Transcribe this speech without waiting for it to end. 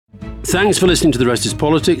Thanks for listening to The Rest is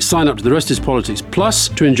Politics. Sign up to The Rest is Politics Plus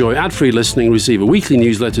to enjoy ad-free listening, receive a weekly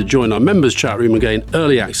newsletter, join our members' chat room and gain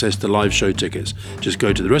early access to live show tickets. Just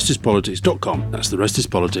go to therestispolitics.com. That's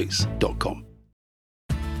therestispolitics.com.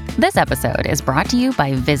 This episode is brought to you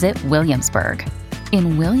by Visit Williamsburg.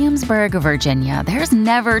 In Williamsburg, Virginia, there's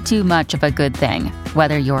never too much of a good thing.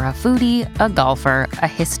 Whether you're a foodie, a golfer, a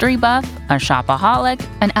history buff, a shopaholic,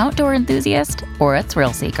 an outdoor enthusiast, or a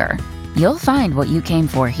thrill seeker, you'll find what you came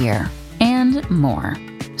for here and more.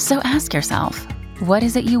 So ask yourself, what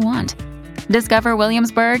is it you want? Discover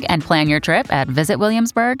Williamsburg and plan your trip at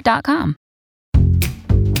visitwilliamsburg.com.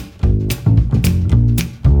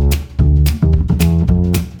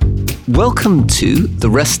 Welcome to The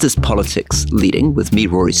Rest is Politics, leading with me,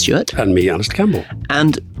 Rory Stewart. And me, Alistair Campbell.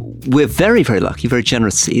 And we're very, very lucky, very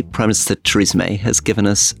generously, Prime Minister Theresa May has given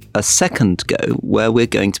us a second go where we're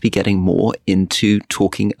going to be getting more into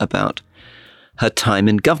talking about her time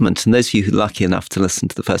in government. And those of you who are lucky enough to listen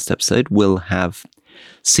to the first episode will have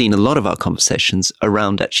seen a lot of our conversations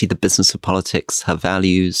around actually the business of politics, her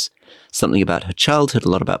values, something about her childhood, a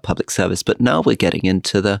lot about public service. But now we're getting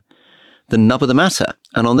into the nub of the matter.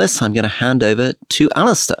 And on this, I'm going to hand over to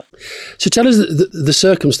Alistair. So tell us the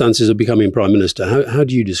circumstances of becoming Prime Minister. How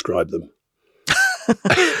do you describe them?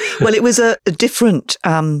 Well, it was a different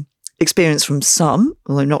experience from some,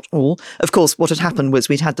 although not all. Of course, what had happened was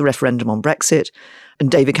we'd had the referendum on Brexit, and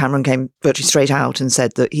David Cameron came virtually straight out and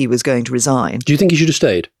said that he was going to resign. Do you think he should have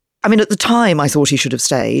stayed? I mean, at the time, I thought he should have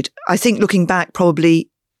stayed. I think looking back, probably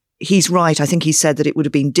he's right. I think he said that it would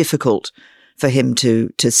have been difficult for him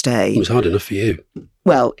to stay. It was hard enough for you.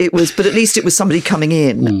 Well, it was, but at least it was somebody coming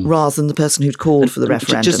in rather than the person who'd called for the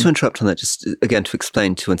referendum. Just to interrupt on that, just again to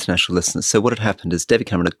explain to international listeners. So what had happened is David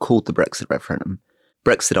Cameron had called the Brexit referendum.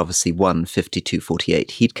 Brexit obviously won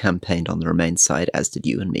 52-48. He'd campaigned on the Remain side, as did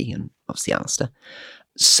you and me, and obviously Alistair.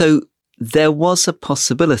 So there was a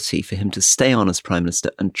possibility for him to stay on as Prime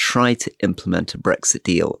Minister and try to implement a Brexit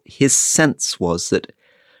deal. His sense was that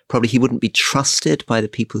probably he wouldn't be trusted by the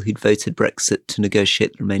people who'd voted Brexit to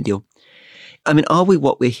negotiate the Remain deal. I mean, are we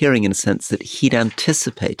what we're hearing in a sense that he'd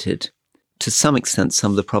anticipated to some extent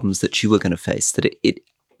some of the problems that you were going to face, that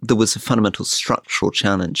there was a fundamental structural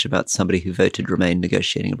challenge about somebody who voted Remain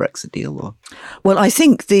negotiating a Brexit deal? Or? Well, I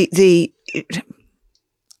think I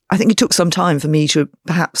think it took some time for me to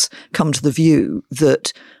perhaps come to the view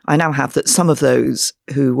that I now have, that some of those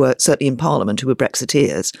who were certainly in Parliament who were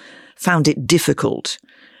Brexiteers found it difficult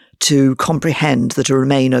to comprehend that a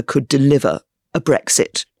Remainer could deliver a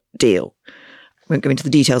Brexit deal. I won't go into the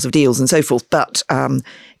details of deals and so forth, but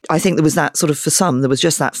I think there was that sort of, for some, there was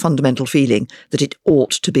just that fundamental feeling that it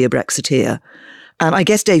ought to be a Brexiteer. And I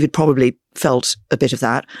guess David probably felt a bit of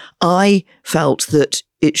that. I felt that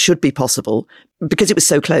it should be possible, because it was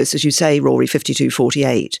so close, as you say, Rory,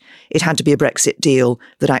 52-48, it had to be a Brexit deal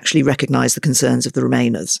that actually recognised the concerns of the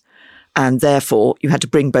Remainers. And therefore, you had to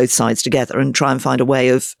bring both sides together and try and find a way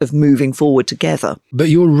of moving forward together. But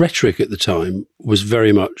your rhetoric at the time was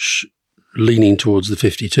very much leaning towards the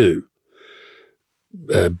 52.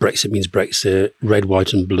 Brexit means Brexit, red,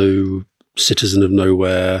 white and blue, citizen of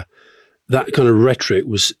nowhere. That kind of rhetoric,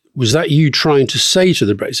 was that you trying to say to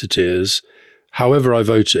the Brexiteers, however I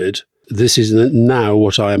voted, this is now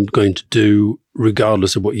what I am going to do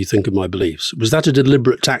regardless of what you think of my beliefs? Was that a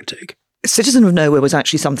deliberate tactic? Citizen of Nowhere was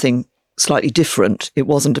actually something slightly different. It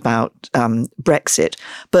wasn't about Brexit.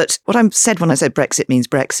 But what I said when I said Brexit means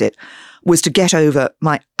Brexit was to get over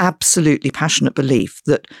my absolutely passionate belief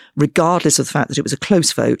that regardless of the fact that it was a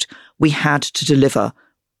close vote, we had to deliver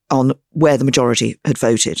on where the majority had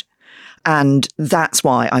voted. And that's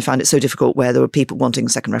why I found it so difficult, where there were people wanting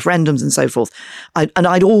second referendums and so forth. And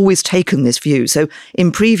I'd always taken this view. So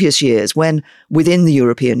in previous years, when within the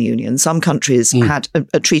European Union, some countries had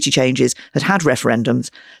treaty changes, had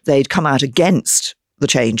referendums, they'd come out against the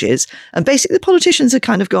changes. And basically the politicians had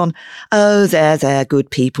kind of gone, oh, they're good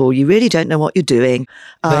people. You really don't know what you're doing.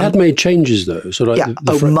 They had made changes, though. So like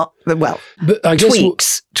but I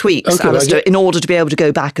guess tweaks, okay, Alistair, in order to be able to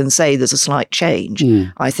go back and say there's a slight change,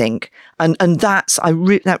 I think. And that's,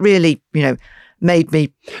 that really, made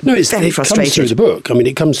me very frustrated. It comes through the book. I mean,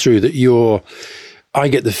 it comes through that I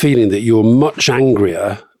get the feeling that you're much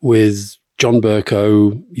angrier with John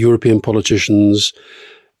Bercow, European politicians,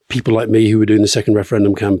 people like me who were doing the second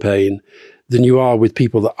referendum campaign, than you are with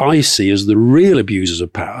people that I see as the real abusers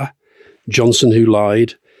of power. Johnson, who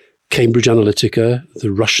lied, Cambridge Analytica,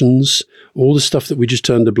 the Russians, all the stuff that we just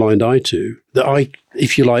turned a blind eye to, that I,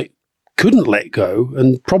 if you like, couldn't let go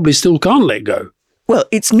and probably still can't let go. Well,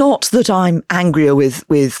 it's not that I'm angrier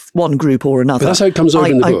with one group or another. But that's how it comes over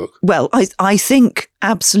in the book. Well, I think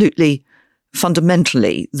absolutely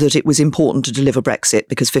fundamentally that it was important to deliver Brexit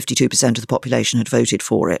because 52% of the population had voted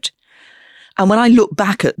for it. And when I look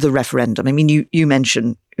back at the referendum, I mean, you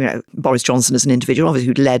mentioned, Boris Johnson as an individual, obviously,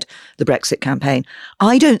 who'd led the Brexit campaign.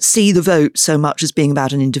 I don't see the vote so much as being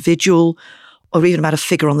about an individual or even about a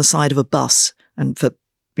figure on the side of a bus. And for,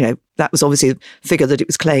 that was obviously a figure that it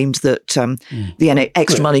was claimed that the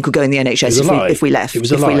extra money could go in the NHS if we left. It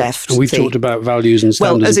was a lie. And we've talked about values and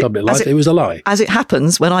standards in public life. It was a lie. As it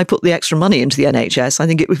happens, when I put the extra money into the NHS, I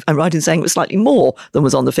think I'm right in saying it was slightly more than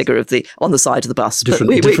was on the figure on the side of the bus. Different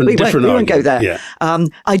we won't go there. Yeah.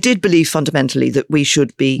 I did believe fundamentally that we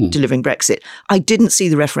should be delivering Brexit. I didn't see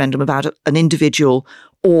the referendum about an individual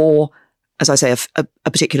or, as I say, a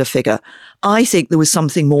particular figure. I think there was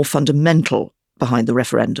something more fundamental behind the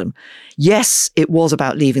referendum. Yes, it was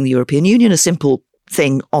about leaving the European Union, a simple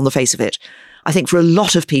thing on the face of it. I think for a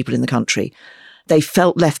lot of people in the country, they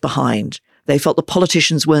felt left behind. They felt the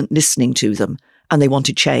politicians weren't listening to them and they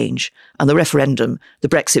wanted change. And the referendum, the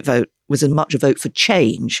Brexit vote, was as much a vote for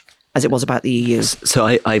change as it was about the EU. So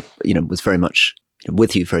I was very much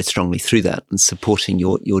with you very strongly through that and supporting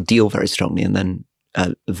your deal very strongly. And then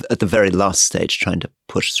at the very last stage, trying to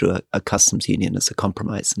push through a customs union as a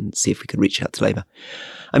compromise and see if we could reach out to Labour.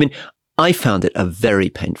 I mean, I found it a very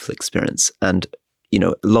painful experience. And,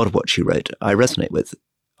 a lot of what you wrote, I resonate with.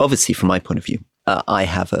 Obviously, from my point of view, I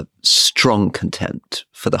have a strong contempt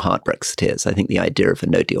for the hard Brexiteers. I think the idea of a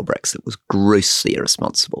no-deal Brexit was grossly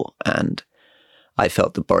irresponsible. And I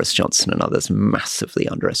felt that Boris Johnson and others massively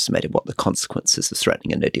underestimated what the consequences of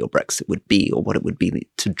threatening a no-deal Brexit would be, or what it would be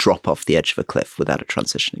to drop off the edge of a cliff without a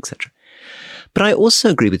transition, etc. But I also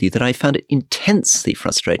agree with you that I found it intensely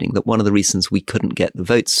frustrating that one of the reasons we couldn't get the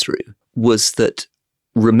votes through was that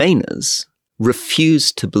Remainers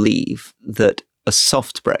refused to believe that a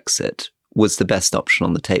soft Brexit was the best option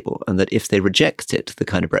on the table, and that if they rejected the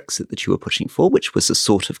kind of Brexit that you were pushing for, which was a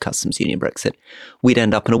sort of customs union Brexit, we'd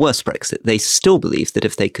end up in a worse Brexit. They still believed that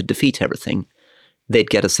if they could defeat everything, they'd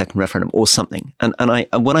get a second referendum or something. And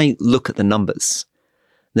when I look at the numbers,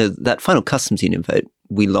 that final customs union vote,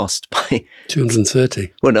 we lost by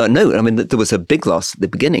 230. Well, no. I mean, there was a big loss at the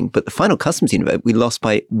beginning, but the final customs union vote, we lost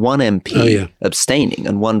by one MP abstaining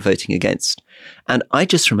and one voting against. And I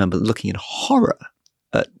just remember looking in horror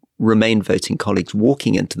at Remain voting colleagues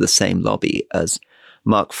walking into the same lobby as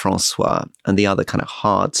Marc Francois and the other kind of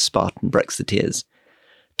hard Spartan Brexiteers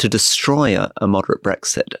to destroy a moderate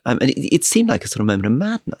Brexit. I mean, it seemed like a sort of moment of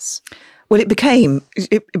madness. Well,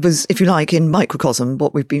 it was, if you like, in microcosm,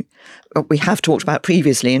 what we have talked about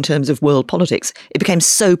previously in terms of world politics. It became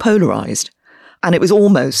so polarised. And it was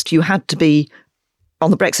almost, you had to be,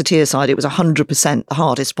 on the Brexiteer side, it was 100% the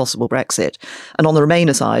hardest possible Brexit. And on the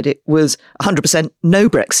Remainer side, it was 100% no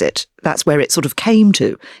Brexit. That's where it sort of came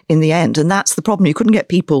to in the end. And that's the problem. You couldn't get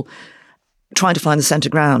people trying to find the centre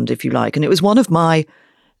ground, if you like. And it was one of my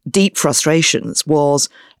deep frustrations was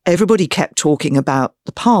everybody kept talking about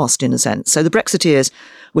the past, in a sense. So the Brexiteers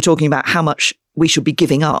were talking about how much we should be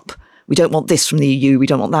giving up. We don't want this from the EU. We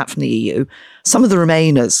don't want that from the EU. Some of the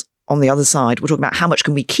Remainers on the other side were talking about how much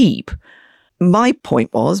can we keep. My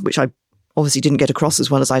point was, which I obviously didn't get across as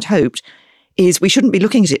well as I'd hoped, is we shouldn't be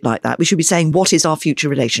looking at it like that. We should be saying, what is our future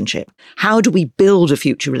relationship? How do we build a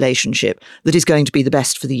future relationship that is going to be the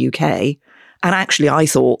best for the UK? And actually, I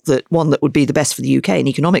thought that one that would be the best for the UK in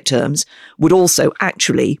economic terms would also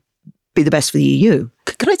actually be the best for the EU.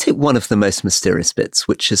 Can I take one of the most mysterious bits,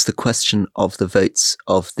 which is the question of the votes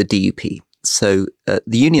of the DUP? So the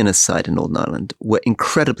Unionist side in Northern Ireland were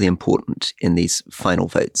incredibly important in these final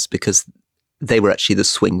votes because they were actually the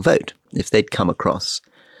swing vote. If they'd come across,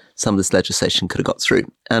 some of this legislation could have got through.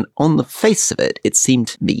 And on the face of it, it seemed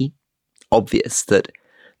to me obvious that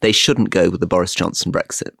they shouldn't go with the Boris Johnson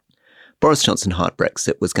Brexit. Boris Johnson hard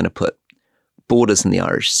Brexit was going to put borders in the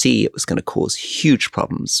Irish Sea. It was going to cause huge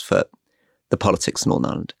problems for the politics in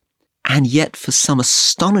Northern Ireland. And yet, for some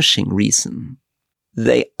astonishing reason,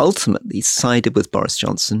 they ultimately sided with Boris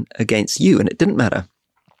Johnson against you. And it didn't matter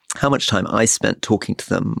how much time I spent talking to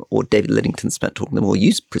them, or David Lidington spent talking to them, or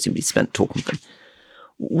you presumably spent talking to them.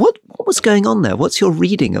 What was going on there? What's your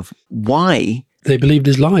reading of why? They believed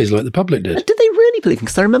his lies like the public did. Did they really believe him?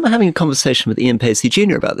 Because I remember having a conversation with Ian Paisley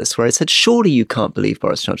Jr. about this, where I said, surely you can't believe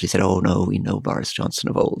Boris Johnson. He said, oh no, we know Boris Johnson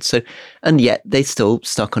of old. So, and yet they still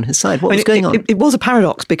stuck on his side. What was going on? It was a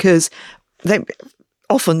paradox because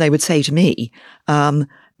often they would say to me,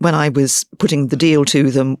 when I was putting the deal to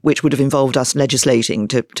them, which would have involved us legislating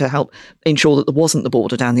to help ensure that there wasn't the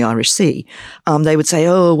border down the Irish Sea, they would say,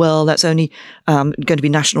 oh, well, that's only going to be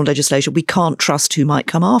national legislation. We can't trust who might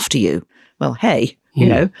come after you. Well, hey, You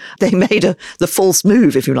know, they made the false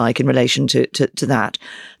move, if you like, in relation to that.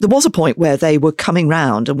 There was a point where they were coming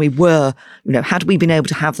round and we were, you know, had we been able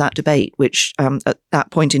to have that debate, which at that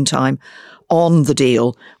point in time on the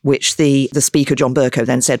deal, which the Speaker, John Bercow,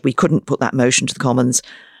 then said we couldn't put that motion to the Commons.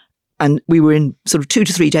 And we were in sort of 2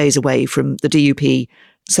 to 3 days away from the DUP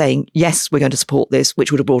saying, yes, we're going to support this,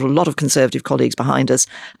 which would have brought a lot of Conservative colleagues behind us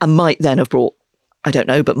and might then have brought, I don't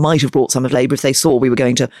know, but might have brought some of Labour if they saw we were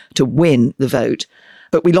going to win the vote.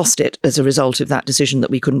 But we lost it as a result of that decision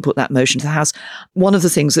that we couldn't put that motion to the House. One of the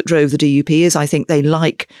things that drove the DUP is I think they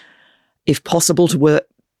like, if possible, to work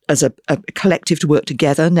as a collective, to work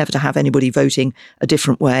together, never to have anybody voting a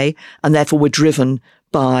different way. And therefore were driven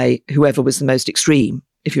by whoever was the most extreme,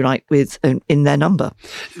 if you like, in their number.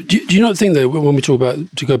 Do you not think that when we talk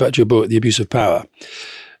about, to go back to your book, The Abuse of Power,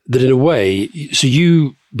 that in a way, so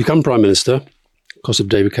you become Prime Minister because of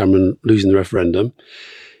David Cameron losing the referendum.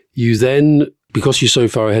 You then, because you're so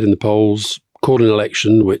far ahead in the polls, called an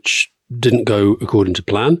election which didn't go according to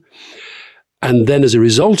plan. And then as a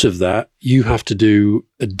result of that, you have to do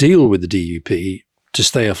a deal with the DUP to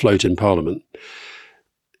stay afloat in Parliament.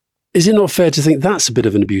 Is it not fair to think that's a bit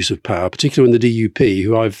of an abuse of power, particularly when the DUP,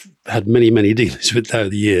 who I've had many, many dealings with over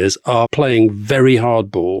the years, are playing very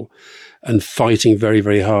hardball and fighting very,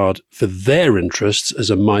 very hard for their interests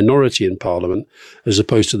as a minority in Parliament, as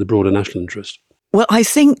opposed to the broader national interest? Well,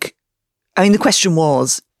 the question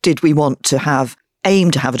was, did we want to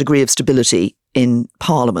aim to have a degree of stability in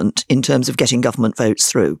Parliament in terms of getting government votes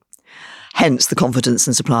through? Hence the confidence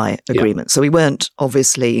and supply agreement. Yeah. So we weren't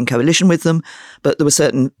obviously in coalition with them, but there were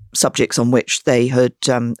certain subjects on which they had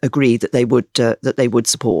agreed that they would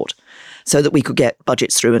support, so that we could get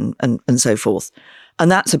budgets through and so forth. And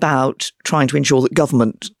that's about trying to ensure that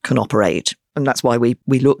government can operate, and that's why we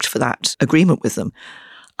looked for that agreement with them.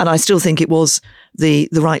 And I still think it was the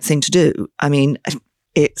right thing to do. I mean,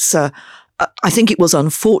 I think it was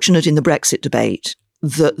unfortunate in the Brexit debate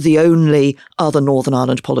that the only other Northern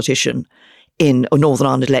Ireland politician a Northern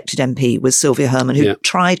Ireland elected MP was Sylvia Herman, who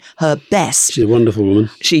tried her best. She's a wonderful woman.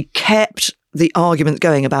 She kept the argument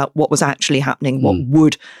going about what was actually happening, what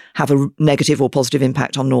would have a negative or positive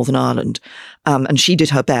impact on Northern Ireland. And she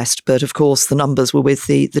did her best. But of course, the numbers were with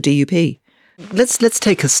the DUP. Let's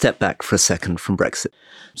take a step back for a second from Brexit.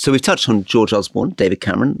 So we've touched on George Osborne, David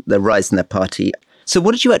Cameron, their rise in their party. So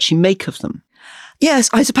what did you actually make of them?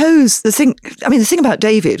 Yes, I suppose the thing about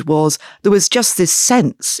David was there was just this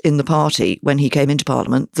sense in the party when he came into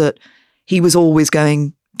Parliament that he was always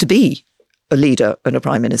going to be a leader and a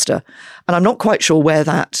prime minister. And I'm not quite sure where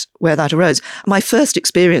that arose. My first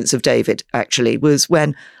experience of David actually was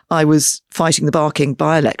when I was fighting the Barking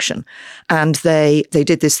by-election, and they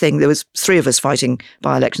did this thing. There was 3 of us fighting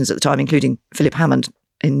by-elections at the time, including Philip Hammond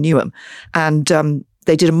in Newham. And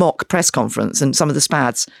they did a mock press conference, and some of the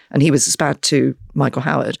SPADs, and he was a SPAD to Michael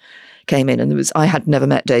Howard, came in, and I had never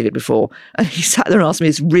met David before, and he sat there and asked me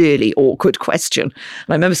this really awkward question. And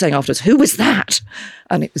I remember saying afterwards, "Who was that?"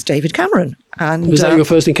 And it was David Cameron. And was that your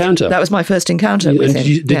first encounter? That was my first encounter with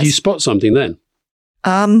him. Did you spot something then?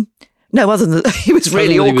 No, other than that he was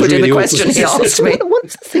really awkward in the question he asked me. One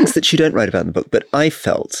of the things that you don't write about in the book, but I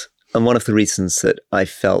felt, and one of the reasons that I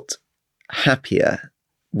felt happier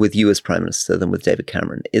with you as Prime Minister than with David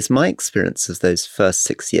Cameron, is my experience of those first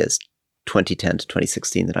 6 years, 2010 to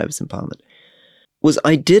 2016, that I was in Parliament, was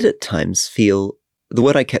I did at times feel, the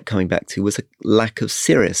word I kept coming back to was a lack of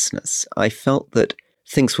seriousness. I felt that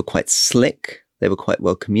things were quite slick, they were quite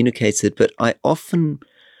well communicated, but I often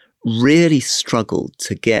really struggled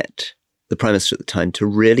to get the Prime Minister at the time to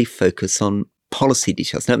really focus on policy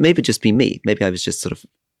details. Now, it may just be me. Maybe I was just sort of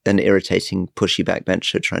an irritating, pushy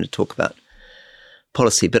backbencher trying to talk about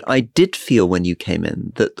policy. But I did feel when you came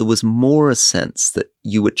in that there was more a sense that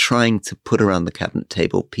you were trying to put around the cabinet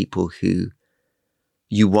table people who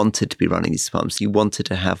you wanted to be running these departments. You wanted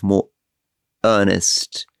to have more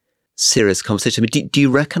earnest, serious conversation. I mean, do you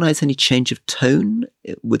recognise any change of tone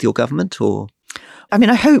with your government, or? I mean,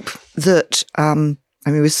 I hope that,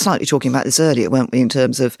 we were slightly talking about this earlier, weren't we, in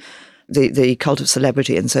terms of the cult of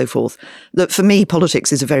celebrity and so forth, that for me,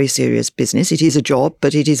 politics is a very serious business. It is a job,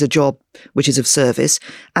 but it is a job which is of service,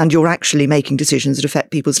 and you're actually making decisions that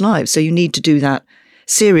affect people's lives. So you need to do that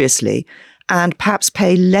seriously and perhaps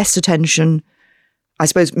pay less attention, I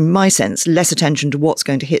suppose, in my sense, less attention to what's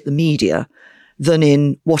going to hit the media than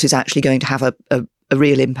in what is actually going to have a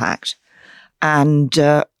real impact. And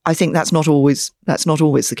I think that's not always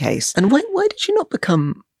the case. And why did you not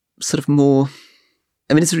become sort of more?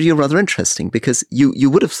 I mean, you're rather interesting, because you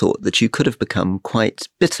would have thought that you could have become quite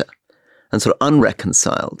bitter and sort of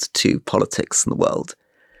unreconciled to politics and the world.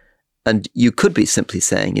 And you could be simply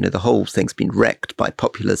saying, the whole thing's been wrecked by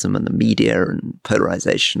populism and the media and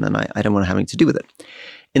polarization, and I don't want to have anything to do with it.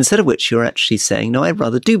 Instead of which you're actually saying, no, I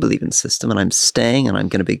rather do believe in the system, and I'm staying, and I'm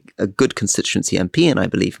going to be a good constituency MP, and I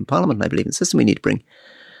believe in Parliament, and I believe in the system. We need to bring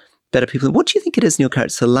better people in. What do you think it is in your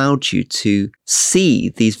character that's allowed you to see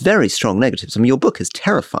these very strong negatives? I mean, your book is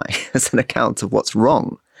terrifying as an account of what's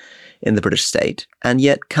wrong in the British state, and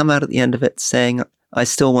yet come out at the end of it saying, I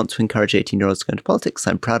still want to encourage 18-year-olds to go into politics.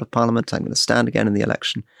 I'm proud of Parliament. I'm going to stand again in the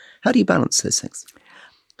election. How do you balance those things?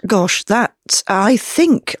 Gosh, I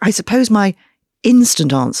suppose my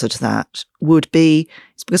instant answer to that would be,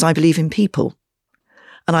 it's because I believe in people.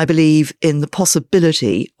 And I believe in the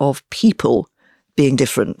possibility of people being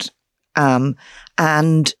different. And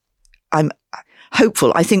I'm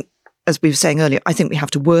hopeful. I think, as we were saying earlier, I think we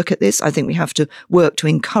have to work at this. I think we have to work to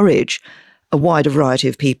encourage a wider variety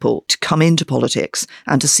of people to come into politics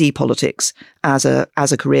and to see politics as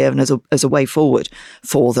a career and as a way forward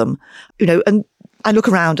for them. And I look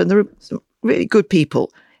around and there are some really good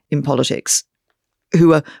people in politics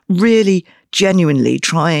who are really genuinely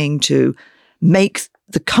trying to make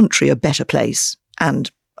the country a better place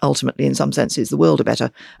and ultimately, in some senses, the world a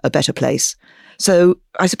better place. So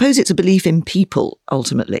I suppose it's a belief in people,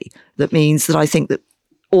 ultimately, that means that I think that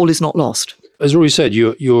all is not lost. As Rory said,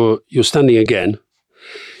 you're standing again.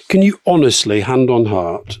 Can you honestly, hand on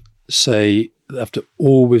heart, say that after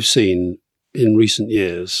all we've seen in recent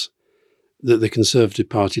years, that the Conservative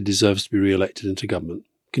Party deserves to be re-elected into government?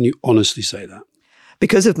 Can you honestly say that?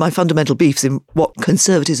 Because of my fundamental beliefs in what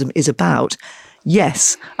conservatism is about,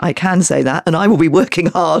 yes, I can say that, and I will be working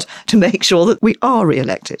hard to make sure that we are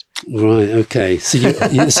re-elected. Right, okay. So,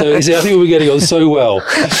 I think we're getting on so well.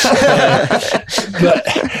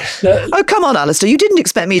 Oh, come on, Alistair. You didn't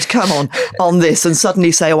expect me to come on this and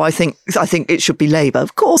suddenly say, I think it should be Labour.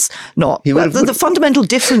 Of course not. The fundamental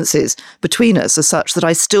differences between us are such that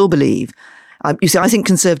I still believe. You see, I think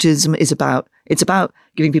conservatism is about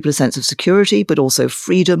giving people a sense of security, but also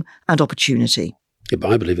freedom and opportunity. Yeah,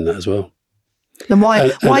 but I believe in that as well. Then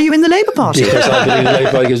why are you in the Labour Party? Because I believe in the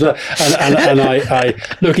Labour Party as well. And I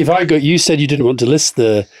look, you said you didn't want to list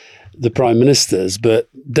the prime ministers, but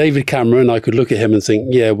David Cameron, I could look at him and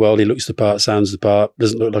think, yeah, well, he looks the part, sounds the part,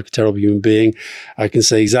 doesn't look like a terrible human being. I can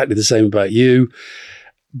say exactly the same about you,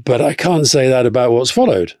 but I can't say that about what's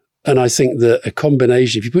followed. And I think that a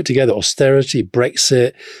combination, if you put together austerity,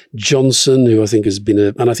 Brexit, Johnson, who I think has been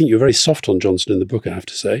and I think you're very soft on Johnson in the book, I have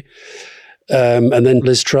to say. And then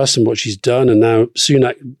Liz Truss and what she's done, and now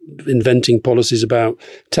Sunak inventing policies about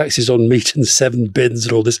taxes on meat and 7 bins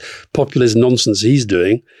and all this populist nonsense he's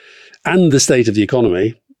doing, and the state of the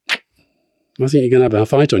economy. I think you're going to have a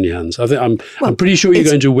fight on your hands. I'm pretty sure you're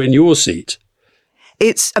going to win your seat.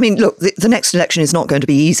 Look, the next election is not going to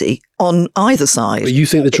be easy on either side. But you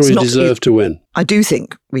think the Tories deserve to win? I do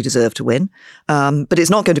think we deserve to win. But it's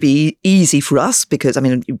not going to be easy for us because,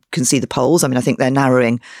 you can see the polls. I think they're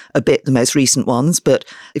narrowing a bit, the most recent ones. But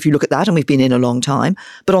if you look at that, and we've been in a long time.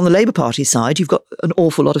 But on the Labour Party side, you've got an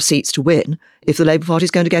awful lot of seats to win if the Labour Party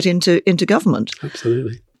is going to get into government.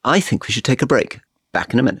 Absolutely. I think we should take a break.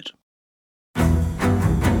 Back in a minute.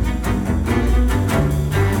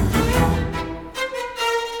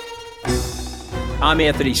 I'm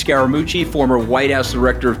Anthony Scaramucci, former White House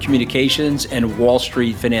Director of Communications and Wall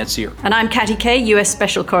Street financier. And I'm Katty Kay, US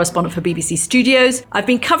Special Correspondent for BBC Studios. I've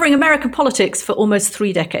been covering American politics for almost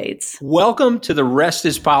 3 decades. Welcome to The Rest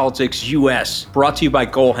is Politics US, brought to you by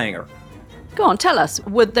Goalhanger. Go on, tell us,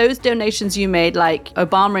 were those donations you made, like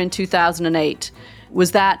Obama in 2008,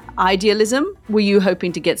 was that idealism? Were you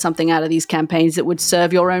hoping to get something out of these campaigns that would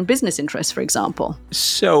serve your own business interests, for example?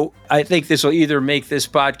 So I think this will either make this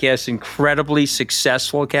podcast incredibly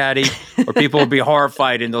successful, Katty, or people will be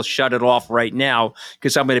horrified and they'll shut it off right now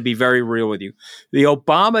because I'm going to be very real with you. The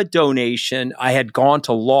Obama donation, I had gone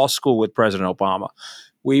to law school with President Obama.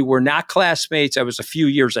 We were not classmates. I was a few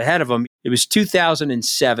years ahead of him. It was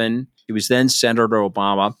 2007. He was then Senator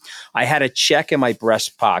Obama. I had a check in my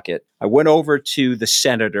breast pocket. I went over to the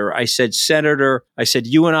senator. I said, Senator,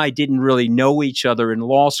 you and I didn't really know each other in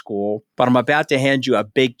law school, but I'm about to hand you a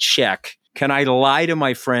big check. Can I lie to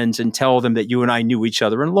my friends and tell them that you and I knew each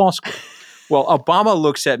other in law school? Well, Obama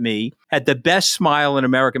looks at me, had the best smile in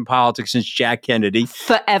American politics since Jack Kennedy.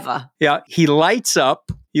 Forever. Yeah, he lights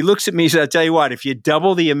up. He looks at me and says, I'll tell you what, if you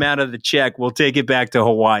double the amount of the check, we'll take it back to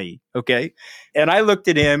Hawaii. Okay. And I looked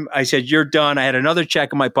at him. I said, you're done. I had another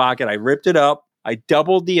check in my pocket. I ripped it up. I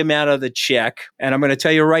doubled the amount of the check. And I'm going to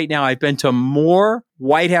tell you right now, I've been to more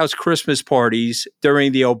White House Christmas parties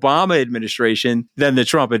during the Obama administration than the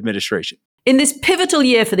Trump administration. In this pivotal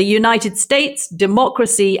year for the United States,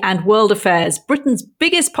 democracy, and world affairs, Britain's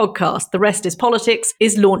biggest podcast, The Rest is Politics,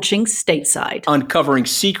 is launching stateside. Uncovering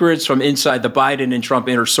secrets from inside the Biden and Trump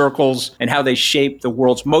inner circles and how they shape the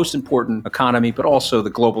world's most important economy, but also the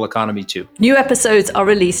global economy too. New episodes are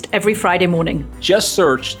released every Friday morning. Just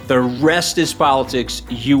search The Rest is Politics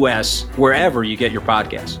US wherever you get your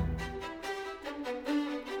podcasts.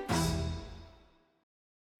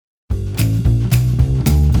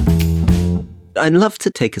 I'd love to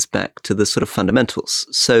take us back to the sort of fundamentals.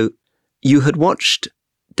 So you had watched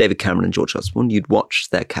David Cameron and George Osborne, you'd watched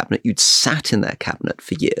their cabinet, you'd sat in their cabinet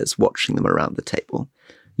for years watching them around the table.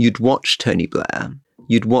 You'd watched Tony Blair,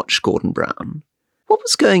 you'd watched Gordon Brown. What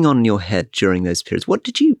was going on in your head during those periods? What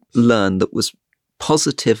did you learn that was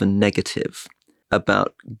positive and negative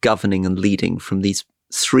about governing and leading from these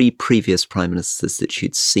three previous prime ministers that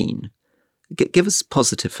you'd seen? Give us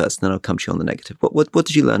positive first, and then I'll come to you on the negative. What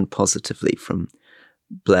did you learn positively from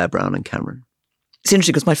Blair, Brown and Cameron? It's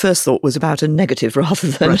interesting because my first thought was about a negative rather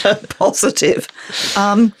than a positive.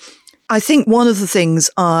 I think one of the things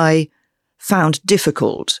I found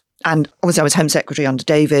difficult, and obviously I was Home Secretary under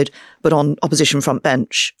David, but on opposition front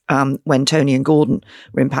bench when Tony and Gordon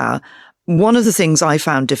were in power, one of the things I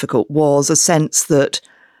found difficult was a sense that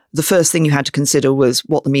the first thing you had to consider was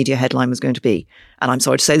what the media headline was going to be. And I'm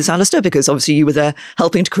sorry to say this, Alistair, because obviously you were there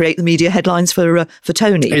helping to create the media headlines for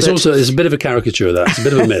Tony. It's a bit of a caricature of that. It's a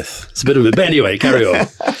bit of a myth. It's a bit of a myth. But anyway, carry on.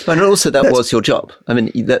 And also that was your job. I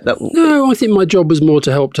mean, No, I think my job was more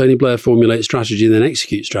to help Tony Blair formulate strategy and then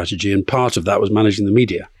execute strategy. And part of that was managing the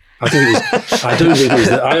media. I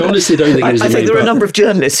honestly don't think it was. I think there are a number of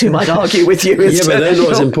journalists who might argue with you. Yeah, but they're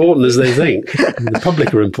not as important as they think. The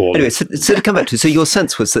public are important. Anyway, so to come back to, so your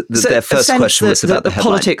sense was that their first question was about the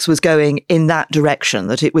headline. Politics was going in that direction,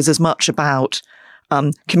 that it was as much about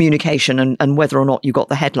communication and whether or not you got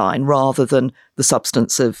the headline rather than the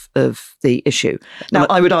substance of the issue. Now,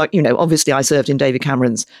 I would argue, obviously I served in David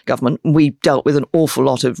Cameron's government. We dealt with an awful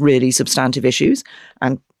lot of really substantive issues,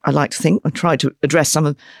 and I like to think I tried to address some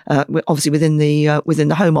of, obviously within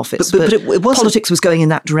the Home Office. But it politics was going in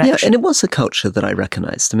that direction. Yeah, and it was a culture that I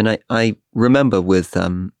recognised. I mean, I remember with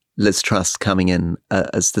Liz Truss coming in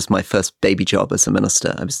as my first baby job as a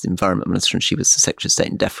minister. I was the Environment Minister and she was the Secretary of State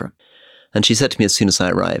in DEFRA. And she said to me as soon as I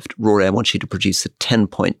arrived, Rory, I want you to produce a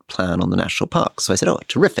 10-point plan on the national parks. So I said, oh,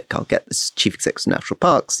 terrific. I'll get this Chief Executive of National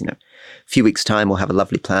Parks. A few weeks' time, we'll have a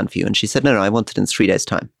lovely plan for you. And she said, no, I want it in 3 days'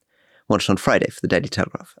 time. Wanted on Friday for the Daily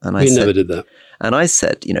Telegraph. And I never did that. And I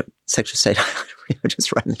said, Secretary of State,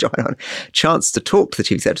 just writing the job on chance to talk to the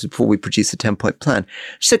Chief Executive before we produce a 10-point plan.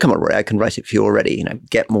 She said, come on, Rory, I can write it for you already.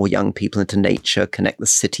 Get more young people into nature, connect the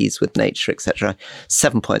cities with nature, etc.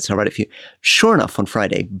 7 points, I'll write it for you. Sure enough, on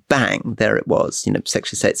Friday, bang, there it was. Secretary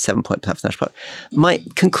of State's 7-point plan for National Park. My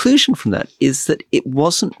conclusion from that is that it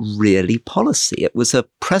wasn't really policy. It was a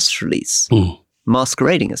press release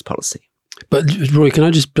masquerading as policy. But Roy, can I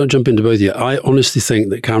just jump into both of you? I honestly think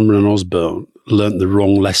that Cameron and Osborne learnt the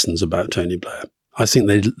wrong lessons about Tony Blair. I think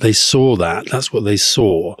they saw that. That's what they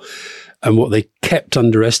saw. And what they kept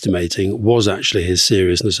underestimating was actually his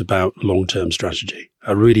seriousness about long-term strategy.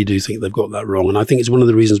 I really do think they've got that wrong. And I think it's one of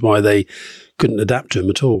the reasons why they couldn't adapt to him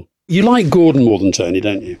at all. You like Gordon more than Tony,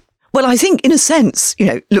 don't you? Well, I think in a sense,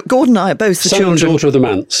 look, Gordon and I are both the Son children. and daughter of the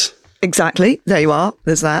Manse. Exactly. There you are.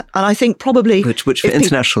 There's that. And I think probably... Which for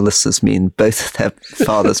international listeners mean both their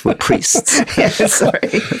fathers were priests. Yeah, sorry.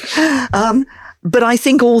 But I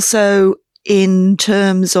think also in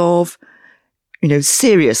terms of,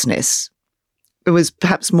 seriousness, it was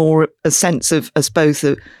perhaps more a sense of us both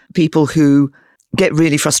people who get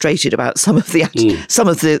really frustrated about some of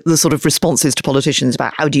the sort of responses to politicians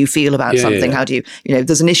about how do you feel about something? Yeah. How do you,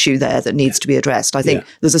 there's an issue there that needs to be addressed. I think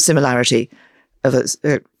there's a similarity of us.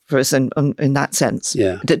 For us in that sense.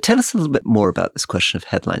 Yeah. Tell us a little bit more about this question of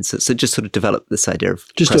headlines. So just sort of develop this idea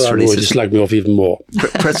of just press releases. Just slag me off even more. No,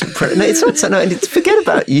 it's not. No, forget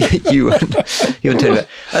about you and Tony.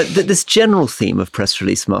 This general theme of press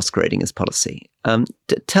release masquerading as policy.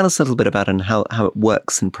 Tell us a little bit about it and how it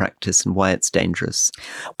works in practice and why it's dangerous.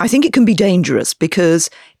 I think it can be dangerous because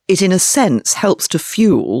it, in a sense, helps to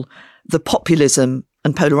fuel the populism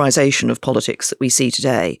and polarisation of politics that we see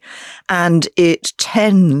today. And it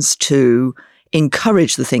tends to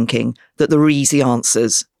encourage the thinking that there are easy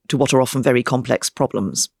answers to what are often very complex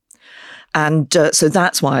problems. And so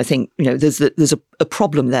that's why I think, there's a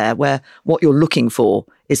problem there where what you're looking for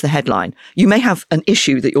is the headline. You may have an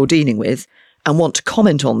issue that you're dealing with and want to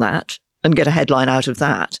comment on that and get a headline out of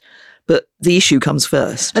that. but the issue comes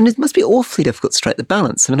first. And it must be awfully difficult to strike the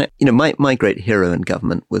balance. I mean, my great hero in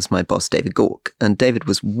government was my boss, David Gauke. And David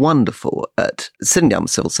was wonderful at sitting down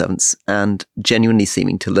with civil servants and genuinely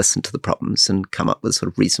seeming to listen to the problems and come up with a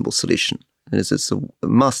sort of reasonable solution. It's a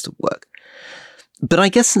masterwork. But I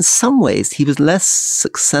guess in some ways he was less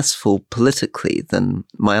successful politically than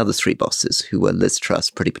my other three bosses, who were Liz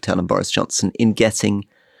Truss, Priti Patel and Boris Johnson, in getting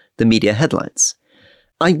the media headlines.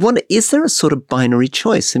 I wonder, is there a sort of binary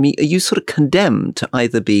choice? I mean, are you sort of condemned to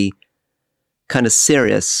either be kind of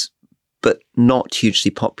serious but not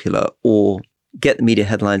hugely popular, or get the media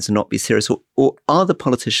headlines and not be serious? Or are the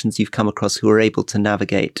politicians you've come across who are able to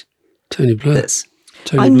navigate Tony Blair. this?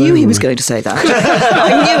 Tony I knew Blair, he was right? going to say that.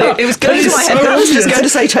 I knew it. It was going to my head. I was just going to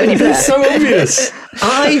say Tony Blair. It's so obvious.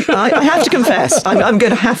 I have to confess, I'm going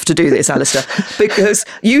to have to do this, Alistair, because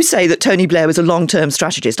you say that Tony Blair was a long-term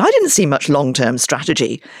strategist. I didn't see much long-term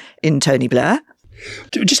strategy in Tony Blair.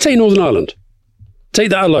 Just take Northern Ireland. Take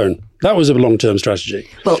that alone. That was a long-term strategy.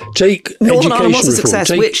 Well, take Northern Ireland was a education success,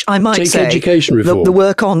 reform. which I might take say education reform. the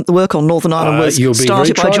work on Northern Ireland was You're being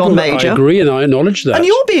started very by John tribal. Major. I agree, and I acknowledge that. And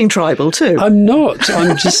you're being tribal too. I'm not.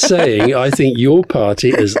 I'm just saying. I think your party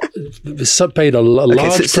has paid a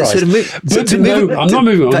large price. I'm not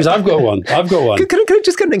moving on because I've got one. Can I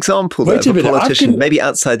just get an example Wait of a a minute, politician, maybe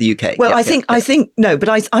outside the UK? Well, I think no, but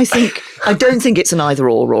I think I don't think it's an either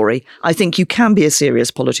or, Rory. I think you can be a serious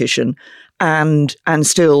politician and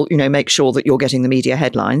still, make sure that you're getting the media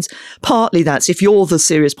headlines. Partly that's if you're the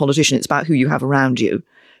serious politician, it's about who you have around you,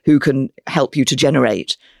 who can help you to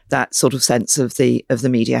generate that sort of sense of the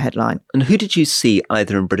media headline. And who did you see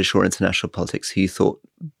either in British or international politics who you thought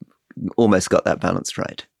almost got that balance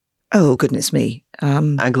right? Oh, goodness me.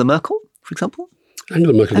 Angela Merkel, for example?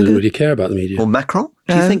 Angela Merkel didn't really care about the media. Or Macron?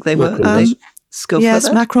 Do you think they were? Macron They go Yes,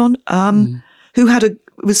 further? Macron, who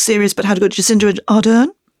was serious but had a good Jacinda Ardern.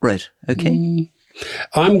 Right, okay.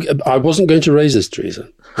 I wasn't going to raise this, Theresa.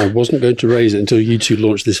 I wasn't going to raise it until you two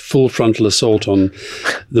launched this full frontal assault on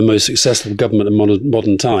the most successful government in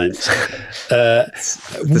modern times.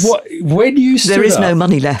 When you stood There is up, no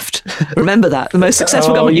money left. Remember that. The most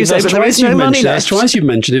successful government you say, but there is no money That's left. twice you've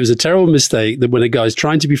mentioned it was a terrible mistake that when a guy's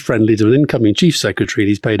trying to be friendly to an incoming chief secretary,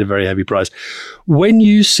 he's paid a very heavy price. When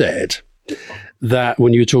you said that,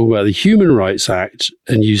 when you were talking about the Human Rights Act,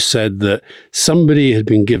 and you said that somebody had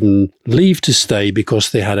been given leave to stay because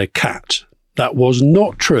they had a cat, that was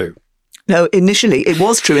not true. No, initially it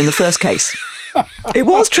was true in the first case. It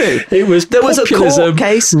was true. It was there was a court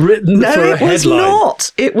case written for a headline. No,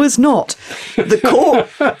 it was not. It was not.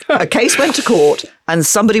 A case went to court, and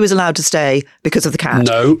somebody was allowed to stay because of the cat.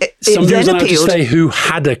 No, somebody was allowed to stay who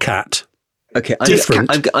had a cat. Okay,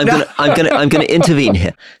 Different. I'm going to intervene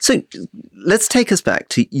here. So let's take us back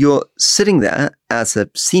to you're sitting there as a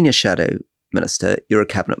senior shadow minister, you're a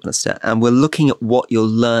cabinet minister, and we're looking at what you're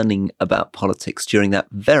learning about politics during that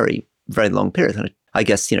very, very long period. And I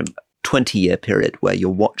guess, 20-year period where you're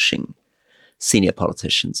watching senior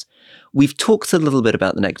politicians. We've talked a little bit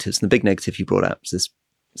about the negatives, and the big negative you brought up is this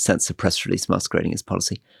sense of press release masquerading as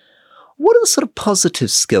policy. What are the sort of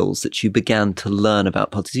positive skills that you began to learn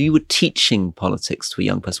about politics? You were teaching politics to a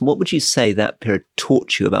young person. What would you say that period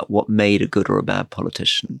taught you about what made a good or a bad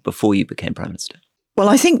politician before you became Prime Minister? Well,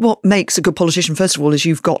 I think what makes a good politician, first of all, is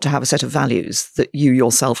you've got to have a set of values that you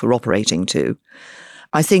yourself are operating to.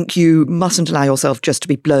 I think you mustn't allow yourself just to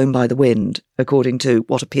be blown by the wind according to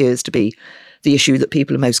what appears to be the issue that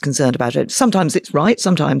people are most concerned about. Sometimes it's right.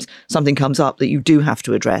 Sometimes something comes up that you do have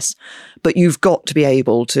to address. But you've got to be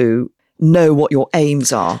able to know what your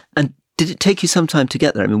aims are. And did it take you some time to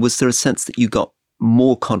get there? I mean, was there a sense that you got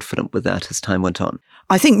more confident with that as time went on?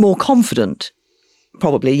 I think more confident,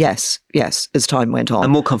 probably, yes, as time went on.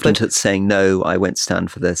 And more confident at saying, no, I won't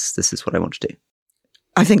stand for this. This is what I want to do.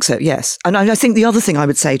 I think so, yes. And I think the other thing I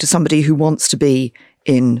would say to somebody who wants to be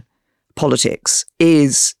in politics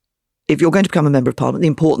is, if you're going to become a member of parliament, the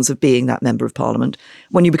importance of being that member of parliament.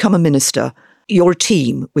 When you become a minister, you're a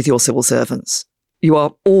team with your civil servants. You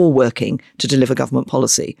are all working to deliver government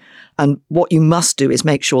policy. And what you must do is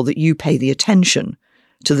make sure that you pay the attention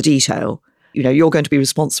to the detail. You're going to be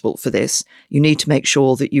responsible for this. You need to make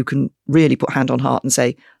sure that you can really put hand on heart and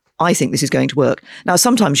say, I think this is going to work. Now,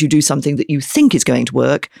 sometimes you do something that you think is going to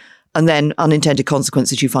work, and then unintended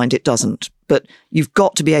consequences, you find it doesn't. But you've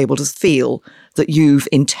got to be able to feel that you've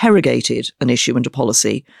interrogated an issue and a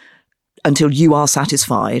policy until you are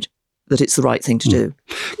satisfied that it's the right thing to do.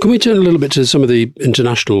 Can we turn a little bit to some of the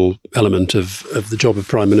international element of the job of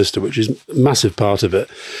Prime Minister, which is a massive part of it?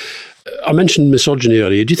 I mentioned misogyny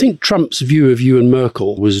earlier. Do you think Trump's view of you and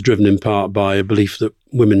Merkel was driven in part by a belief that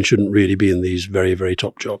women shouldn't really be in these very, very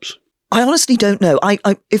top jobs? I honestly don't know.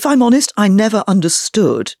 If I'm honest, I never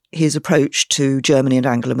understood his approach to Germany and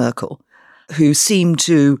Angela Merkel, who seemed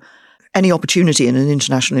to any opportunity in an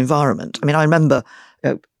international environment. I mean, I remember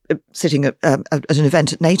sitting at an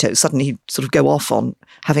event at NATO, suddenly he'd sort of go off on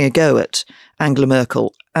having a go at Angela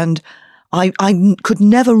Merkel. And I could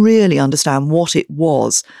never really understand what it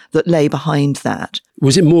was that lay behind that.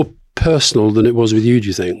 Was it more personal than it was with you, do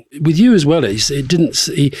you think? With you as well, he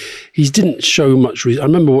didn't show much reason. I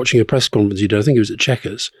remember watching a press conference you did, I think it was at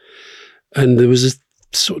Chequers, and there was a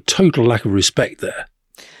sort of total lack of respect there.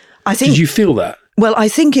 Did you feel that? Well, I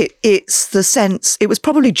think it's the sense, it was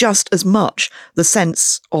probably just as much the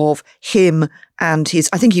sense of him and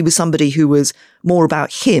I think he was somebody who was more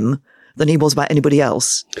about him than he was about anybody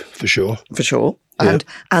else. For sure. Yeah.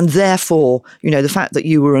 And therefore, the fact that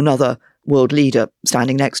you were another world leader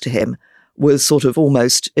standing next to him was sort of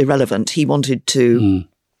almost irrelevant. He wanted to,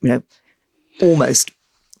 almost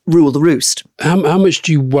rule the roost. How much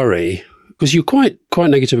do you worry? Because you're quite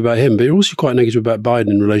negative about him, but you're also quite negative about Biden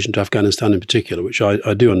in relation to Afghanistan in particular, which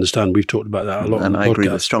I do understand. We've talked about that a lot. And I agree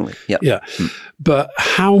with strongly. Yeah. Yeah. But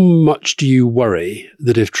how much do you worry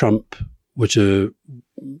that if Trump were to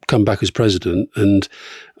come back as president, and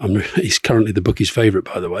he's currently the bookie's favourite,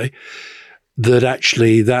 by the way, that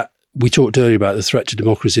actually we talked earlier about the threat to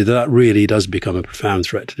democracy, that really does become a profound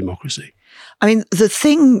threat to democracy? I mean,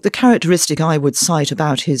 the characteristic I would cite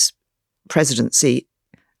about his presidency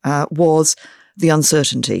was the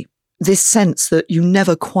uncertainty. This sense that you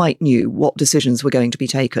never quite knew what decisions were going to be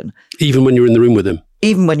taken. Even when you were in the room with him?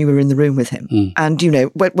 Even when you were in the room with him. And,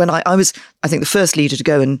 when I was, I think, the first leader to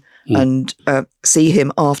go and see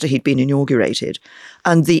him after he'd been inaugurated.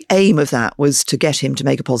 And the aim of that was to get him to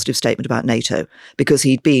make a positive statement about NATO, because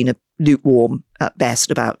he'd been lukewarm at best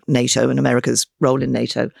about NATO and America's role in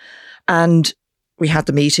NATO. And we had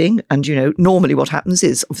the meeting, and, normally what happens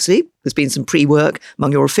is, obviously, there's been some pre-work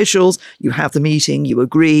among your officials, you have the meeting, you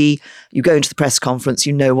agree, you go into the press conference,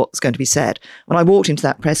 you know what's going to be said. When I walked into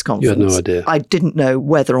that press conference, you had no idea. I didn't know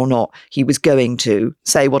whether or not he was going to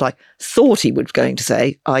say what I thought he was going to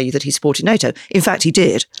say, i.e. that he supported NATO. In fact, he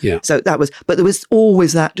did. Yeah. So but there was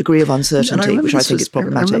always that degree of uncertainty, which I think is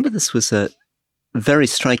problematic. I remember this was very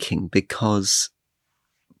striking because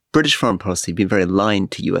British foreign policy had been very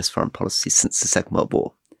aligned to US foreign policy since the Second World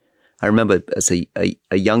War. I remember as a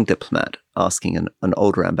young diplomat asking an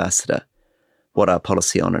older ambassador what our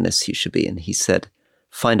policy on an issue should be. And he said,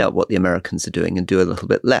 find out what the Americans are doing and do a little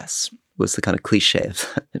bit less, was the kind of cliche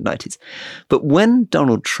of the 90s. But when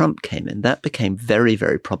Donald Trump came in, that became very,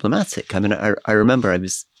 very problematic. I mean, I remember I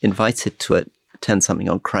was invited to attend something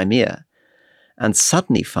on Crimea and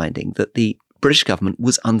suddenly finding that the British government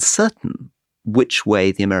was uncertain which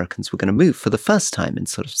way the Americans were going to move for the first time in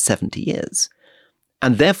sort of 70 years.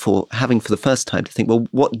 And therefore, having for the first time to think, well,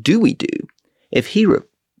 what do we do if he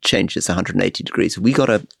changes 180 degrees? Have we got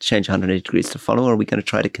to change 180 degrees to follow, or are we going to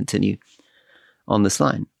try to continue on this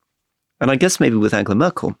line? And I guess maybe with Angela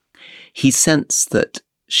Merkel, he sensed that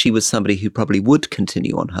she was somebody who probably would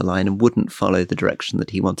continue on her line and wouldn't follow the direction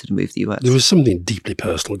that he wanted to move the US. There was something deeply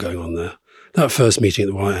personal going on there. That first meeting at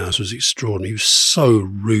the White House was extraordinary. He was so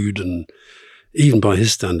rude, and even by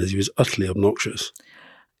his standards, he was utterly obnoxious.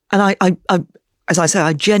 And I as I say,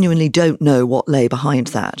 I genuinely don't know what lay behind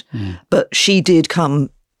that. But she did come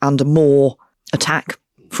under more attack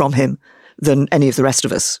from him than any of the rest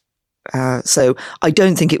of us. So I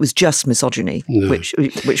don't think it was just misogyny,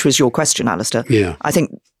 which was your question, Alistair. Yeah. I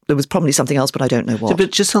think there was probably something else, but I don't know what.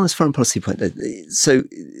 But just on this foreign policy point, so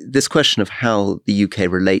this question of how the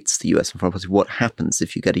UK relates to the US in foreign policy, what happens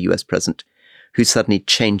if you get a US president who suddenly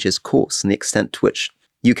changes course, and the extent to which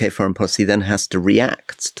UK foreign policy then has to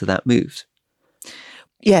react to that move?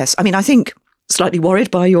 Yes. I mean, I think slightly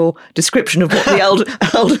worried by your description of what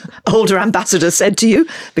the older ambassador said to you,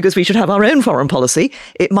 because we should have our own foreign policy.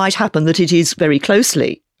 It might happen that it is very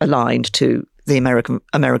closely aligned to the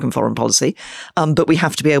American foreign policy, but we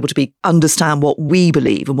have to be able to understand what we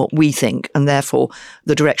believe and what we think, and therefore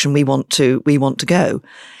the direction we want to go.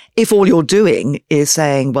 If all you're doing is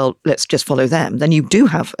saying, well, let's just follow them, then you do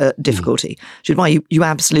have a difficulty, which is why you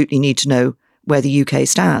absolutely need to know where the UK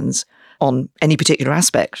stands on any particular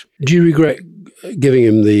aspect. Do you regret giving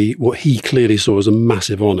him what he clearly saw as a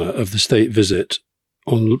massive honour of the state visit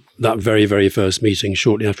on that very, very first meeting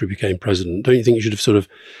shortly after he became president? Don't you think you should have sort of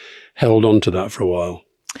held on to that for a while?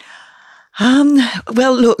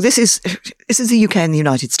 Well, look, this is the UK and the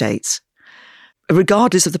United States.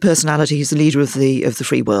 Regardless of the personality, he's the leader of the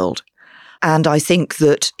free world. And I think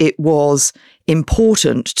that it was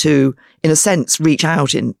important to, in a sense, reach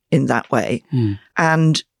out in that way.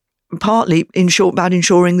 And partly about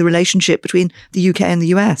ensuring the relationship between the UK and the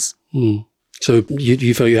US. So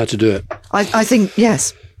you felt you had to do it? I think,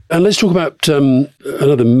 yes. And let's talk about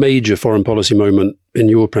another major foreign policy moment in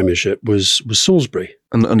your premiership was Salisbury.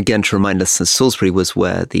 And again, to remind listeners, Salisbury was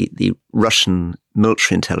where the Russian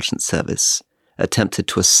military intelligence service attempted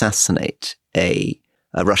to assassinate a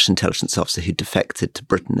Russian intelligence officer who defected to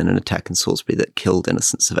Britain in an attack in Salisbury that killed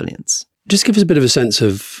innocent civilians. Just give us a bit of a sense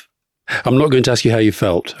of, I'm not going to ask you how you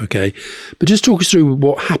felt, okay? But just talk us through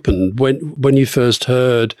what happened when you first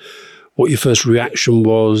heard, what your first reaction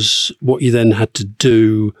was, what you then had to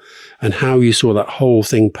do, and how you saw that whole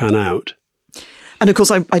thing pan out. And of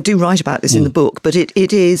course, I do write about this in the book, but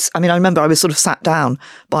it is, I mean, I remember I was sort of sat down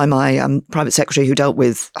by my private secretary who dealt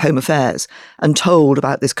with Home Affairs and told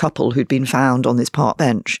about this couple who'd been found on this park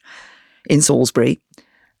bench in Salisbury.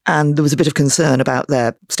 And there was a bit of concern about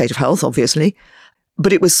their state of health, obviously.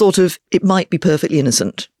 But it was sort of, it might be perfectly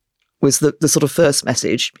innocent, was the sort of first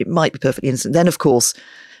message. It might be perfectly innocent. Then, of course,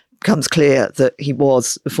 becomes clear that he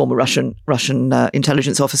was a former Russian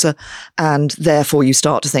intelligence officer. And therefore, you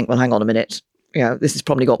start to think, well, hang on a minute. This has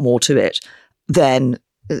probably got more to it than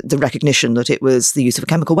the recognition that it was the use of a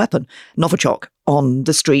chemical weapon, Novichok, on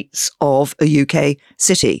the streets of a UK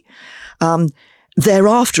city.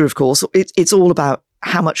 Thereafter, of course, it's all about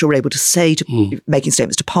how much you're able to say to making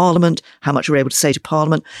statements to Parliament, how much you're able to say to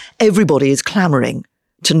Parliament. Everybody is clamouring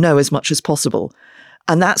to know as much as possible.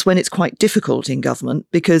 And that's when it's quite difficult in government,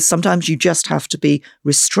 because sometimes you just have to be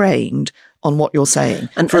restrained on what you're saying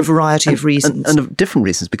for a variety of reasons. And of different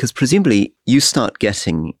reasons, because presumably you start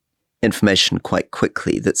getting information quite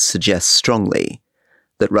quickly that suggests strongly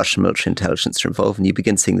that Russian military intelligence are involved, and you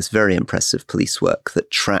begin seeing this very impressive police work that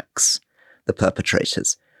tracks the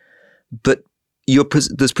perpetrators. But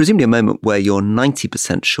there's presumably a moment where you're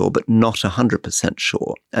 90% sure, but not 100%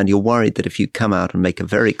 sure. And you're worried that if you come out and make a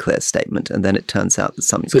very clear statement and then it turns out that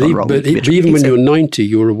something's gone wrong. But even when you're 90,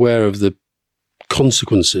 you're aware of the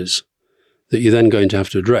consequences that you're then going to have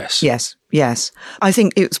to address. Yes. I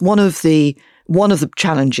think it's one of the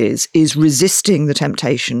challenges is resisting the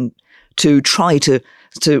temptation to try to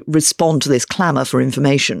respond to this clamour for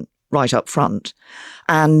information right up front,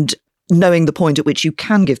 and knowing the point at which you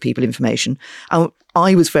can give people information.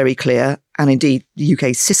 I was very clear, and indeed the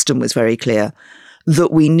UK system was very clear,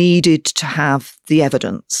 that we needed to have the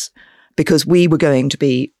evidence, because we were going to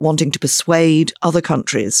be wanting to persuade other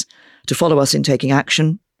countries to follow us in taking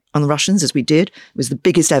action on the Russians, as we did. It was the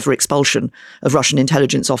biggest ever expulsion of Russian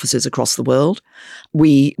intelligence officers across the world.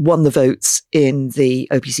 We won the votes in the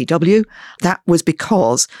OPCW. That was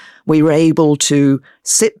because we were able to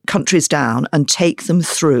sit countries down and take them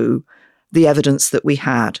through the evidence that we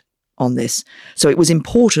had on this. So it was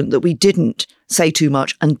important that we didn't say too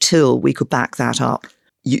much until we could back that up.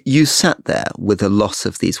 You sat there with a lot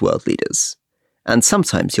of these world leaders, and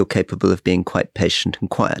sometimes you're capable of being quite patient and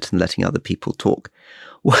quiet and letting other people talk.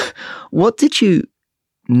 What did you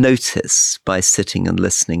notice by sitting and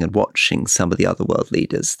listening and watching some of the other world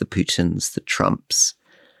leaders, the Putins, the Trumps?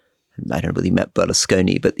 I don't really met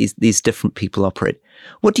Berlusconi, but these different people operate.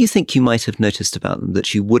 What do you think you might have noticed about them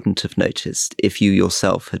that you wouldn't have noticed if you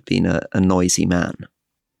yourself had been a noisy man?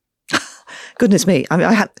 Goodness me. I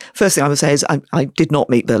mean, first thing I would say is I did not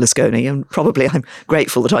meet Berlusconi, and probably I'm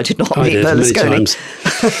grateful that I did not meet Berlusconi. Many times.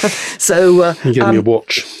 So you gave me a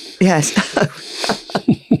watch. Yes.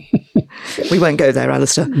 We won't go there,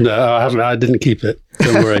 Alistair. No, I haven't. I didn't keep it.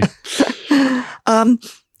 Don't worry.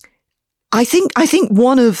 I think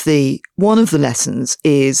one of the lessons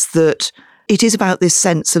is that it is about this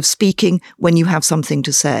sense of speaking when you have something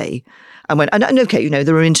to say. And okay,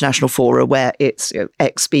 there are international fora where it's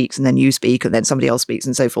X speaks and then you speak and then somebody else speaks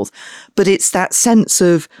and so forth. But it's that sense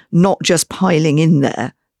of not just piling in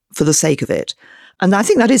there for the sake of it. And I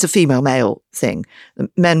think that is a female-male thing.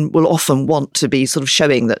 Men will often want to be sort of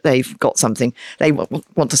showing that they've got something. They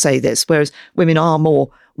want to say this, whereas women are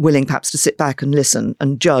more willing perhaps to sit back and listen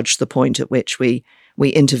and judge the point at which we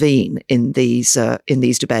intervene in these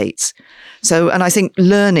debates. So, and I think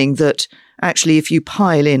learning that actually if you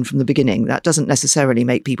pile in from the beginning, that doesn't necessarily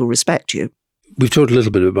make people respect you. We've talked a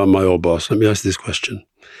little bit about my old boss. Let me ask this question.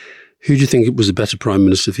 Who do you think was a better Prime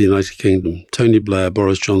Minister for the United Kingdom? Tony Blair,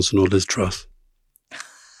 Boris Johnson or Liz Truss?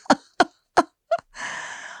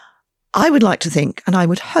 I would like to think, and I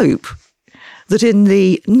would hope, that in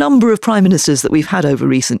the number of prime ministers that we've had over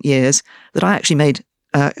recent years, that I actually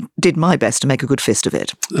did my best to make a good fist of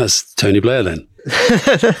it. That's Tony Blair then.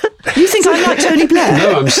 You think I'm like Tony Blair?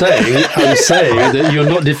 No, I'm saying that you're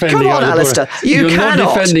not defending. Come on, Alistair. You're not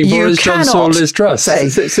defending Boris Johnson or Liz Truss.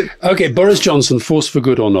 Okay, Boris Johnson, force for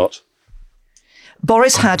good or not?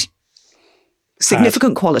 Boris had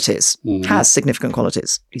significant qualities, has significant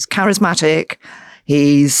qualities. He's charismatic.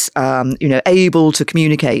 He's, able to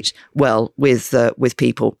communicate well with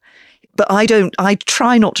people. But I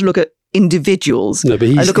try not to look at individuals. No, but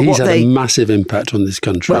he's had a massive impact on this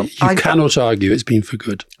country. Well, you cannot argue it's been for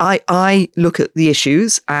good. I look at the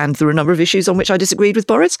issues, and there are a number of issues on which I disagreed with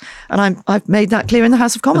Boris, and I've made that clear in the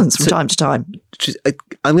House of Commons from time to time.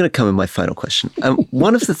 I'm going to come in my final question.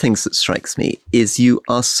 One of the things that strikes me is you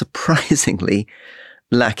are surprisingly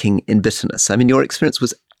lacking in bitterness. I mean, your experience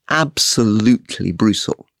was absolutely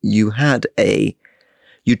brutal. You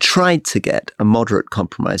tried to get a moderate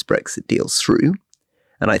compromise Brexit deal through.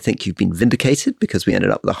 And I think you've been vindicated because we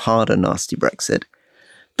ended up with a hard and nasty Brexit.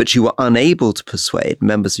 But you were unable to persuade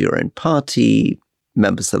members of your own party,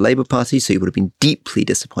 members of the Labour Party, so you would have been deeply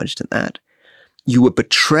disappointed in that. You were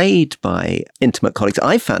betrayed by intimate colleagues.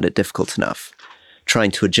 I found it difficult enough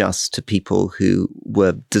trying to adjust to people who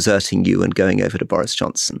were deserting you and going over to Boris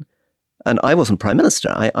Johnson. And I wasn't Prime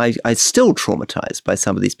Minister. I still traumatized by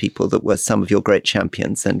some of these people that were some of your great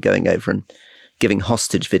champions and going over and giving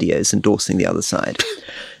hostage videos, endorsing the other side.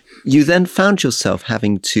 You then found yourself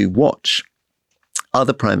having to watch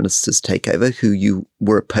other prime ministers take over who you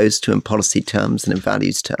were opposed to in policy terms and in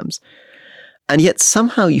values terms. And yet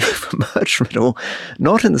somehow you've emerged from it all,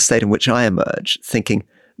 not in the state in which I emerge, thinking,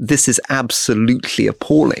 this is absolutely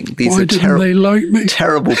appalling. These are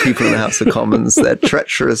terrible people in the House of Commons. They're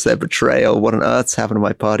treacherous, they're betrayal. What on earth's happened to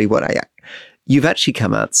my party? You've actually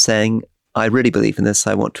come out saying, I really believe in this.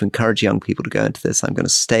 I want to encourage young people to go into this. I'm going to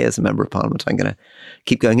stay as a member of Parliament. I'm going to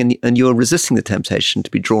keep going. And you're resisting the temptation to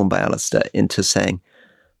be drawn by Alistair into saying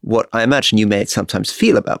what I imagine you may sometimes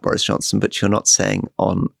feel about Boris Johnson, but you're not saying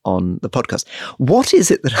on the podcast. What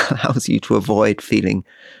is it that allows you to avoid feeling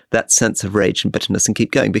that sense of rage and bitterness and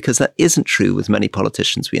keep going? Because that isn't true with many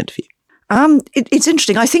politicians we interview. It's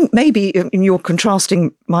interesting. I think maybe in your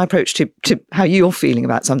contrasting my approach to how you're feeling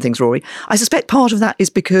about some things, Rory, I suspect part of that is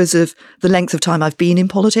because of the length of time I've been in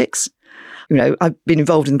politics. I've been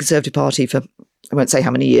involved in the Conservative Party for, I won't say how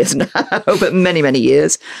many years now, but many, many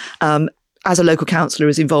years. As a local councillor,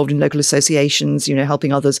 is involved in local associations,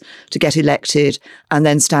 helping others to get elected and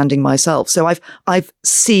then standing myself. So I've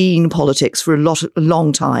seen politics for a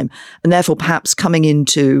long time, and therefore perhaps coming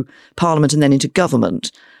into Parliament and then into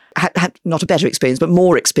government, had not a better experience, but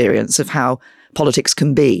more experience of how politics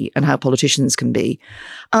can be and how politicians can be.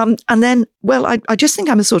 And then, I just think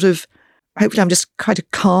hopefully I'm just quite a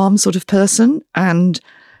calm sort of person. And,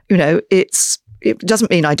 it doesn't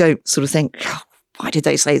mean I don't sort of think, oh, why did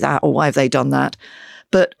they say that? Or why have they done that?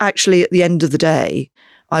 But actually, at the end of the day,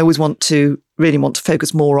 I always really want to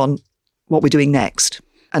focus more on what we're doing next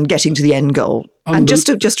and getting to the end goal. And just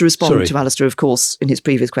to respond to Alistair, of course, in his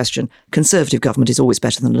previous question, Conservative government is always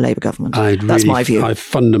better than a Labour government. That's my view. I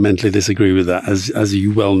fundamentally disagree with that, as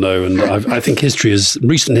you well know, and I think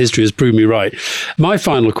recent history has proved me right. My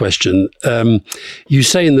final question, you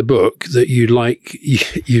say in the book that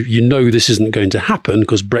you know this isn't going to happen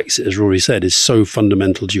because Brexit, as Rory said, is so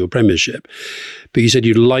fundamental to your premiership. But you said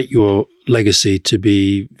you'd like your legacy to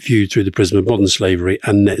be viewed through the prism of modern slavery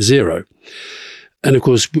and net zero. And of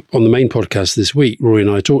course, on the main podcast this week, Rory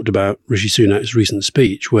and I talked about Rishi Sunak's recent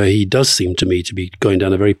speech, where he does seem to me to be going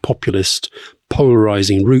down a very populist,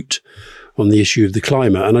 polarising route on the issue of the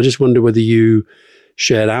climate. And I just wonder whether you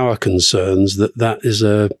shared our concerns that is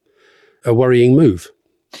a worrying move.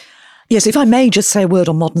 Yes, if I may just say a word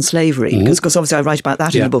on modern slavery, because obviously I write about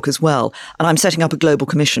that in the book as well. And I'm setting up a global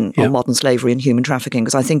commission on modern slavery and human trafficking,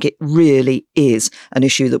 because I think it really is an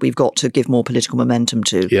issue that we've got to give more political momentum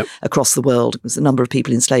to across the world, because the number of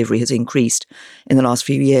people in slavery has increased in the last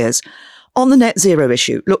few years. On the net zero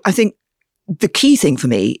issue, look, I think the key thing for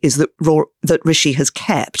me is that Rishi has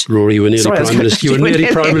kept. Rory, you were nearly Prime Minister. You were nearly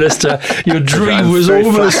Prime Minister. Your dream was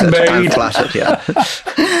almost made.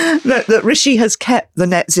 That Rishi has kept the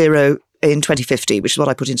net zero in 2050, which is what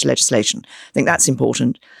I put into legislation. I think that's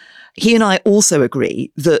important. He and I also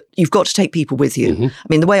agree that you've got to take people with you. I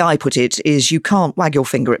mean, the way I put it is you can't wag your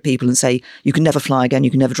finger at people and say, you can never fly again,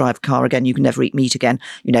 you can never drive a car again, you can never eat meat again.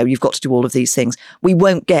 You've got to do all of these things. We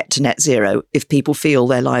won't get to net zero if people feel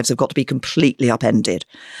their lives have got to be completely upended.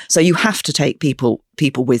 So you have to take people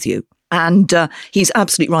with you. And he's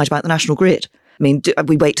absolutely right about the national grid. I mean,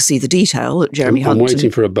 we wait to see the detail that Jeremy Hunt. I'm waiting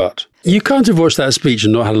for a but. You can't have watched that speech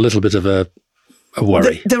and not had a little bit of a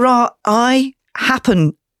worry. I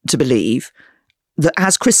happen to believe that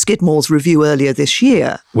as Chris Skidmore's review earlier this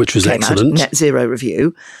year, which was excellent, net zero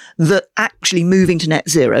review, that actually moving to net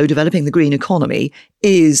zero, developing the green economy,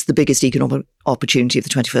 is the biggest economic opportunity of the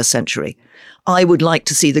 21st century. I would like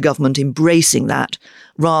to see the government embracing that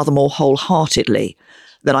rather more wholeheartedly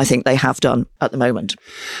than I think they have done at the moment.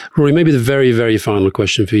 Rory, maybe the very, very final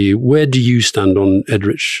question for you. Where do you stand on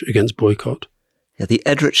Edrich against boycott? Yeah, the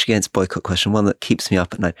Edrich against boycott question, one that keeps me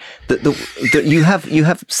up at night. You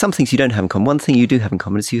have some things you don't have in common. One thing you do have in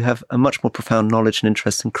common is you have a much more profound knowledge and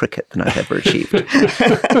interest in cricket than I've ever achieved.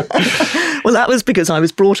 Well, that was because I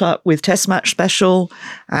was brought up with Test Match Special,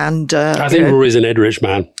 and I think Rory's an Edrich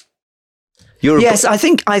man. I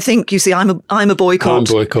think. You see, I'm a boycott. I'm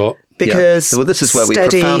boycott. Because well, this is where we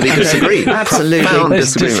profoundly disagree. Absolutely.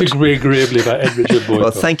 Let's disagree agreeably about Edrich and boycott.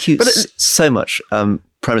 Well, thank you so much, Prime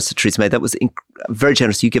Minister Theresa May. That was very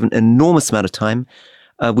generous. You've given an enormous amount of time.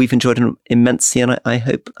 We've enjoyed it immensely, and I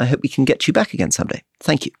hope we can get you back again someday.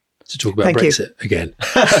 Thank you. To talk about Brexit again.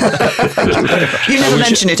 You never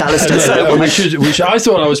mention it, Alistair. We should. I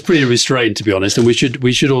thought I was pretty restrained, to be honest, and we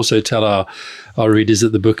should also tell our readers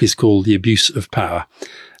that the book is called The Abuse of Power.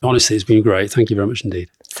 Honestly, it's been great. Thank you very much indeed.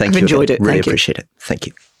 Thank you. I've enjoyed it. Really appreciate it. Thank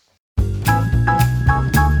you.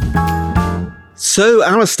 So,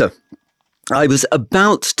 Alistair, I was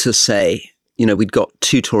about to say, we'd got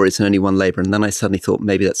 2 Tories and only 1 Labour, and then I suddenly thought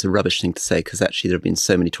maybe that's a rubbish thing to say because actually there have been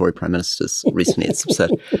so many Tory Prime Ministers recently, it's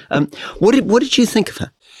absurd. What did you think of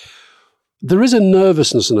her? There is a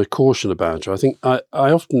nervousness and a caution about her. I think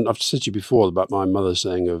I've said to you before about my mother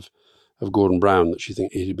saying of Gordon Brown that she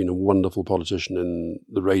thinks he had been a wonderful politician in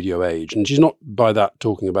the radio age. And she's not by that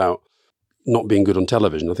talking about not being good on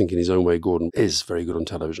television. I think in his own way, Gordon is very good on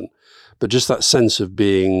television. But just that sense of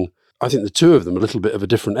being, I think the two of them, a little bit of a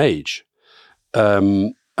different age.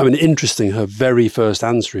 Interesting, her very first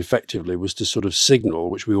answer effectively was to sort of signal,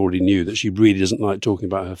 which we already knew, that she really doesn't like talking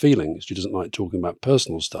about her feelings. She doesn't like talking about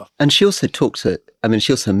personal stuff. And she also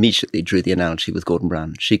she also immediately drew the analogy with Gordon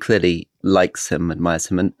Brown. She clearly likes him, admires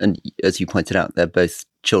him. And as you pointed out, they're both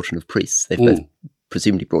children of priests. They've both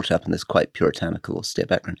presumably brought up in this quite puritanical, austere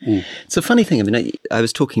background. It's a funny thing. I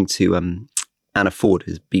was talking to Anna Ford,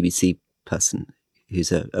 who's a BBC person,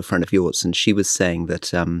 who's a friend of yours, and she was saying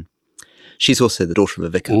that she's also the daughter of a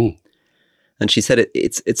vicar. And she said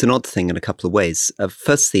it's an odd thing in a couple of ways.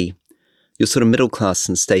 Firstly, you're sort of middle class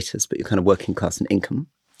in status, but you're kind of working class in income.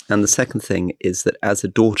 And the second thing is that as a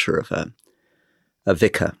daughter of a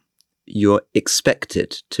vicar, you're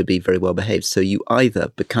expected to be very well behaved. So you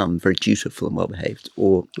either become very dutiful and well behaved,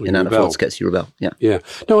 or in Anna Ford's case, you rebel. Yeah. Yeah.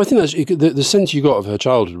 No, I think that's the sense you got of her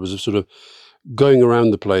childhood was of sort of going around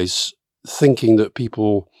the place thinking that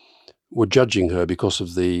people were judging her because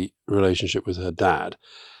of the relationship with her dad,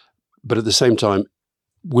 but at the same time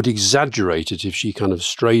would exaggerate it if she kind of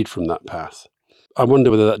strayed from that path. I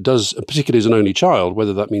wonder whether that does, particularly as an only child,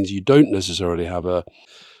 whether that means you don't necessarily have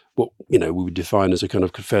what we would define as a kind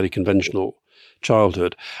of fairly conventional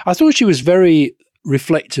childhood. I thought she was very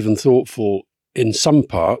reflective and thoughtful in some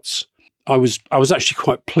parts. I was actually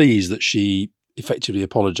quite pleased that she effectively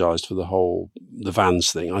apologised for the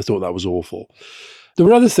Vans thing. I thought that was awful. There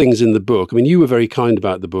were other things in the book. You were very kind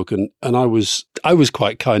about the book, and I was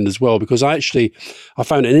quite kind as well, because I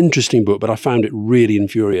found it an interesting book, but I found it really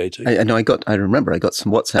infuriating. I remember I got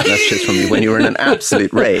some WhatsApp messages from you when you were in an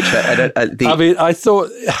absolute rage. I thought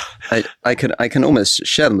I can almost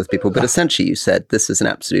share them with people, but essentially you said this is an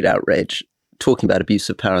absolute outrage, talking about abuse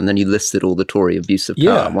of power, and then you listed all the Tory abuse of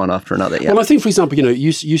power one after another. Yeah. Well, I think, for example,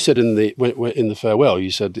 you said in the farewell,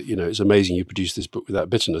 you said that, it's amazing you produced this book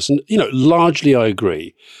without bitterness, and largely I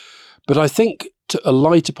agree, but I think to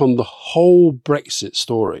alight upon the whole Brexit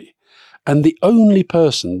story, and the only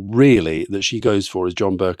person really that she goes for is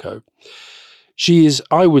John Bercow. She is,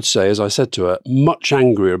 I would say, as I said to her, much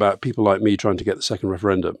angrier about people like me trying to get the second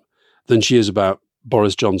referendum than she is about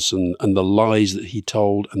Boris Johnson and the lies that he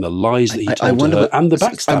told and the lies that he told to her and the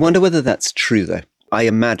backstabbing. I wonder whether that's true, though. I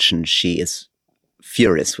imagine she is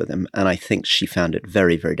furious with him, and I think she found it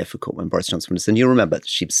very, very difficult when Boris Johnson was. And you'll remember that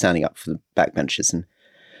she was standing up for the backbenchers and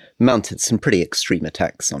mounted some pretty extreme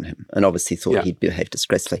attacks on him, and obviously thought he'd behaved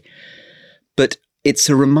disgracefully. But it's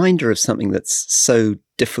a reminder of something that's so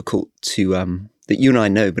difficult to, that you and I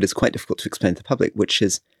know, but it's quite difficult to explain to the public, which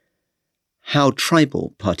is how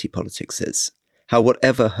tribal party politics is. How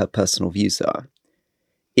whatever her personal views are,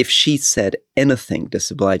 if she said anything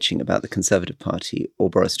disobliging about the Conservative Party or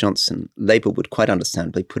Boris Johnson, Labour would quite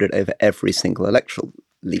understandably put it over every single electoral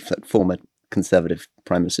leaflet. Former Conservative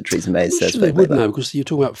Prime Minister Theresa May says they would now, because you're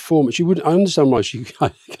talking about former. She would. I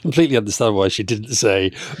completely understand why she didn't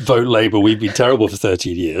say vote Labour. We've been terrible for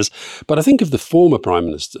 13 years. But I think of the former prime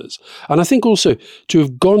ministers, and I think also to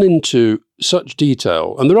have gone into such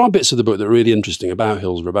detail. And there are bits of the book that are really interesting about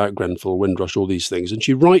Hillsborough, about Grenfell, Windrush, all these things. And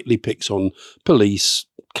she rightly picks on police,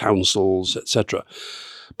 councils, etc.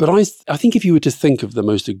 But I think if you were to think of the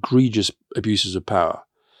most egregious abuses of power,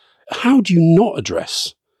 how do you not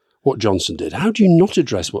address what Johnson did? How do you not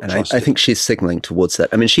address what Truss did? I think she's signalling towards that.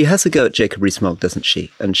 I mean, she has a go at Jacob Rees-Mogg, doesn't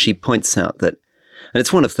she? And she points out that, and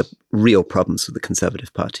it's one of the real problems with the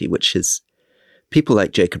Conservative Party, which is people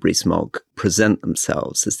like Jacob Rees-Mogg present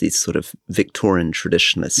themselves as these sort of Victorian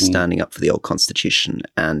traditionalists standing up for the old constitution,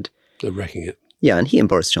 and they're wrecking it. Yeah, and he and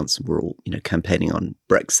Boris Johnson were all, campaigning on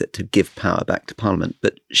Brexit to give power back to Parliament.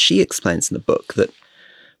 But she explains in the book that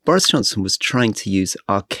Boris Johnson was trying to use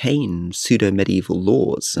arcane pseudo-medieval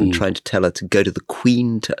laws and trying to tell her to go to the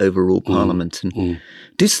Queen to overrule Parliament and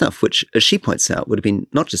do stuff which, as she points out, would have been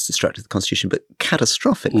not just destructive of the Constitution, but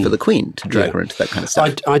catastrophic for the Queen to drag her into that kind of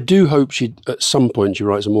stuff. I do hope she, at some point, she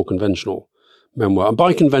writes a more conventional memoir. And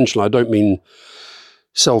by conventional, I don't mean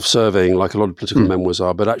self-serving like a lot of political memoirs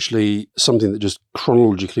are, but actually something that just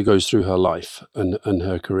chronologically goes through her life and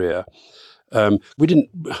her career.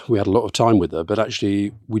 We had a lot of time with her, but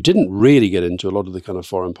actually we didn't really get into a lot of the kind of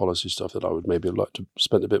foreign policy stuff that I would maybe have liked to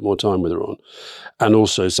spend a bit more time with her on. And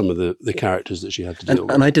also some of the characters that she had to deal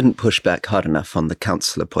with. And I didn't push back hard enough on the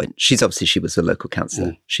councillor point. She was a local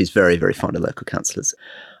councillor. She's very, very fond of local councillors.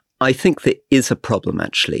 I think there is a problem,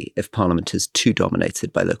 actually, if Parliament is too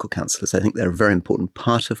dominated by local councillors. I think they're a very important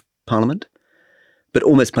part of Parliament, but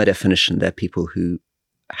almost by definition, they're people who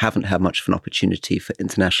haven't had much of an opportunity for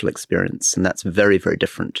international experience, and that's very, very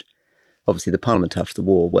different. Obviously, the Parliament after the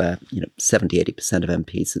war, where 70, 80% of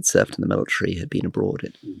MPs had served in the military, had been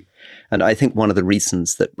abroad. And I think one of the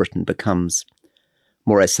reasons that Britain becomes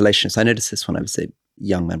more isolationist, I noticed this when I was a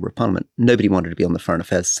young member of Parliament, nobody wanted to be on the Foreign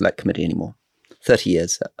Affairs Select Committee anymore. 30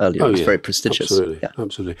 years earlier, it was very prestigious.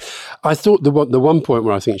 Absolutely. I thought the one point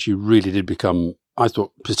where I think she really did become, I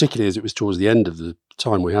thought particularly as it was towards the end of the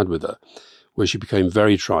time we had with her, where she became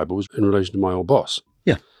very tribal, was in relation to my old boss.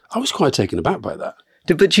 Yeah. I was quite taken aback by that.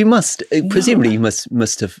 But you must, presumably you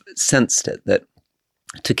must have sensed it, that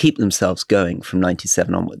to keep themselves going from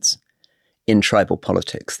 97 onwards, in tribal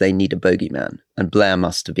politics, they need a bogeyman. And Blair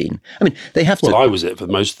must have been. I mean, they have to. Well, I was it for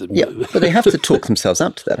most of them. Yeah, but they have to talk themselves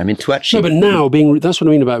up to that. I mean, to actually. No, but now that's what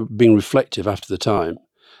I mean about being reflective after the time.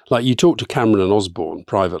 Like you talk to Cameron and Osborne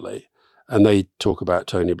privately, and they talk about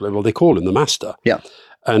Tony Blair. Well, they call him the master. Yeah.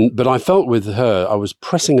 But I felt with her, I was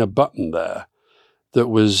pressing a button there that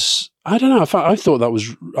was. I don't know. I thought I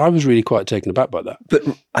was really quite taken aback by that. But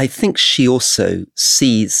I think she also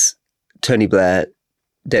sees Tony Blair,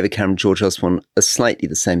 David Cameron, George Osborne as slightly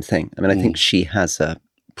the same thing. I mean, I think she has a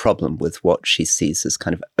problem with what she sees as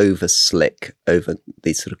kind of over slick, over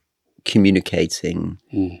these sort of communicating,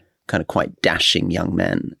 kind of quite dashing young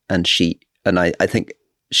men. And I think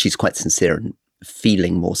she's quite sincere in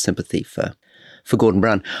feeling more sympathy for Gordon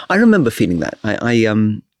Brown. I remember feeling that.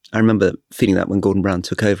 I remember feeling that when Gordon Brown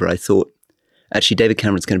took over. I thought, actually, David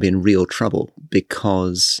Cameron's going to be in real trouble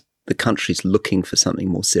because the country's looking for something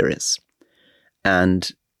more serious.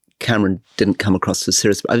 And Cameron didn't come across as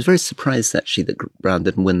serious. But I was very surprised, actually, that Brown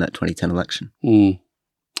didn't win that 2010 election.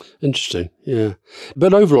 Interesting, yeah.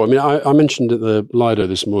 But overall, I mean, I mentioned at the Lido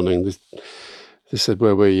this morning, they said,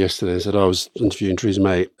 where were you yesterday? I said, I was interviewing Theresa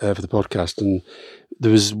May for the podcast, and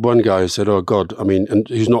there was one guy who said, oh, God, I mean, and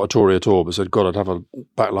who's not a Tory at all, but said, God, I'd have a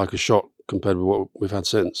back like a shot compared with what we've had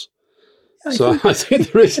since. So I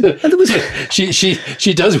think there is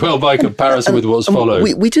she does well by comparison with what's followed.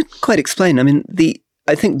 We didn't quite explain. I mean,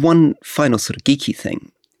 I think one final sort of geeky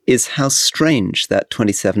thing is how strange that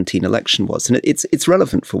 2017 election was. And it's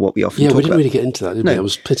relevant for what we often talk about. Yeah, we didn't really get into that, did we? It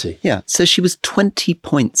was pity. Yeah, so she was 20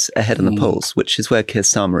 points ahead in the polls, which is where Keir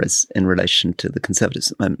Starmer is in relation to the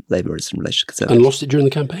Conservatives, Labour is in relation to Conservatives. And lost it during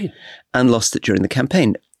the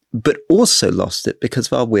campaign. But also lost it because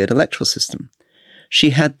of our weird electoral system.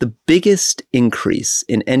 She had the biggest increase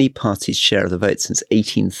in any party's share of the vote since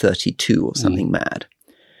 1832 or something mad.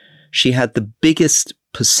 She had the biggest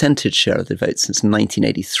percentage share of the vote since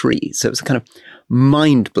 1983. So it was kind of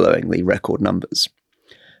mind-blowingly record numbers.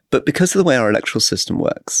 But because of the way our electoral system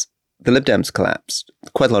works, the Lib Dems collapsed.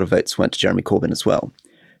 Quite a lot of votes went to Jeremy Corbyn as well.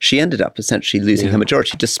 She ended up essentially losing her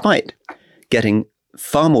majority, despite getting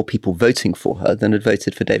far more people voting for her than had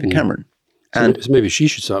voted for David Cameron. And so maybe she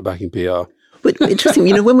should start backing PR. But interesting,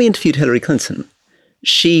 when we interviewed Hillary Clinton,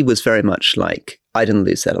 she was very much like, I didn't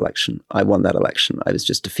lose that election. I won that election. I was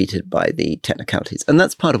just defeated by the technicalities. And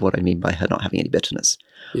that's part of what I mean by her not having any bitterness.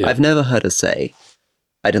 Yeah. I've never heard her say,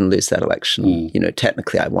 I didn't lose that election.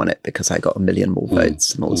 Technically I won it because I got 1 million more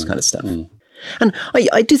votes and all this kind of stuff. And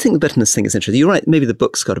I do think the bitterness thing is interesting. You're right, maybe the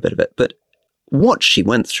book's got a bit of it, but what she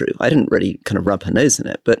went through, I didn't really kind of rub her nose in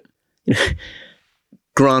it, but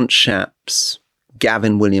Grant Shapps,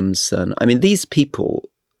 Gavin Williamson, I mean, these people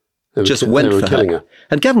just went for killing her.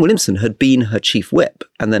 And Gavin Williamson had been her chief whip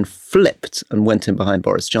and then flipped and went in behind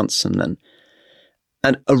Boris Johnson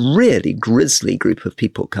and a really grisly group of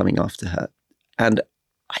people coming after her. And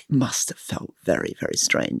I must have felt very, very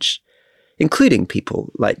strange, including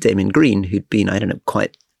people like Damien Green, who'd been,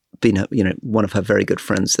 one of her very good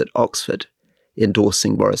friends at Oxford,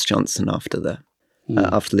 endorsing Boris Johnson after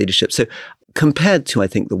leadership. So compared to, I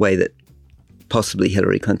think, the way that possibly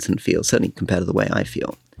Hillary Clinton feels, certainly compared to the way I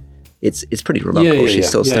feel, it's pretty remarkable. She's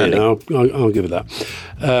still standing. I'll give it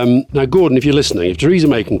that. Now, Gordon, if you're listening, if Theresa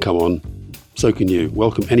May can come on, so can you.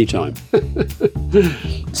 Welcome anytime.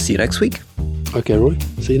 See you next week. Okay, Roy.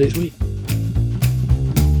 See you next week.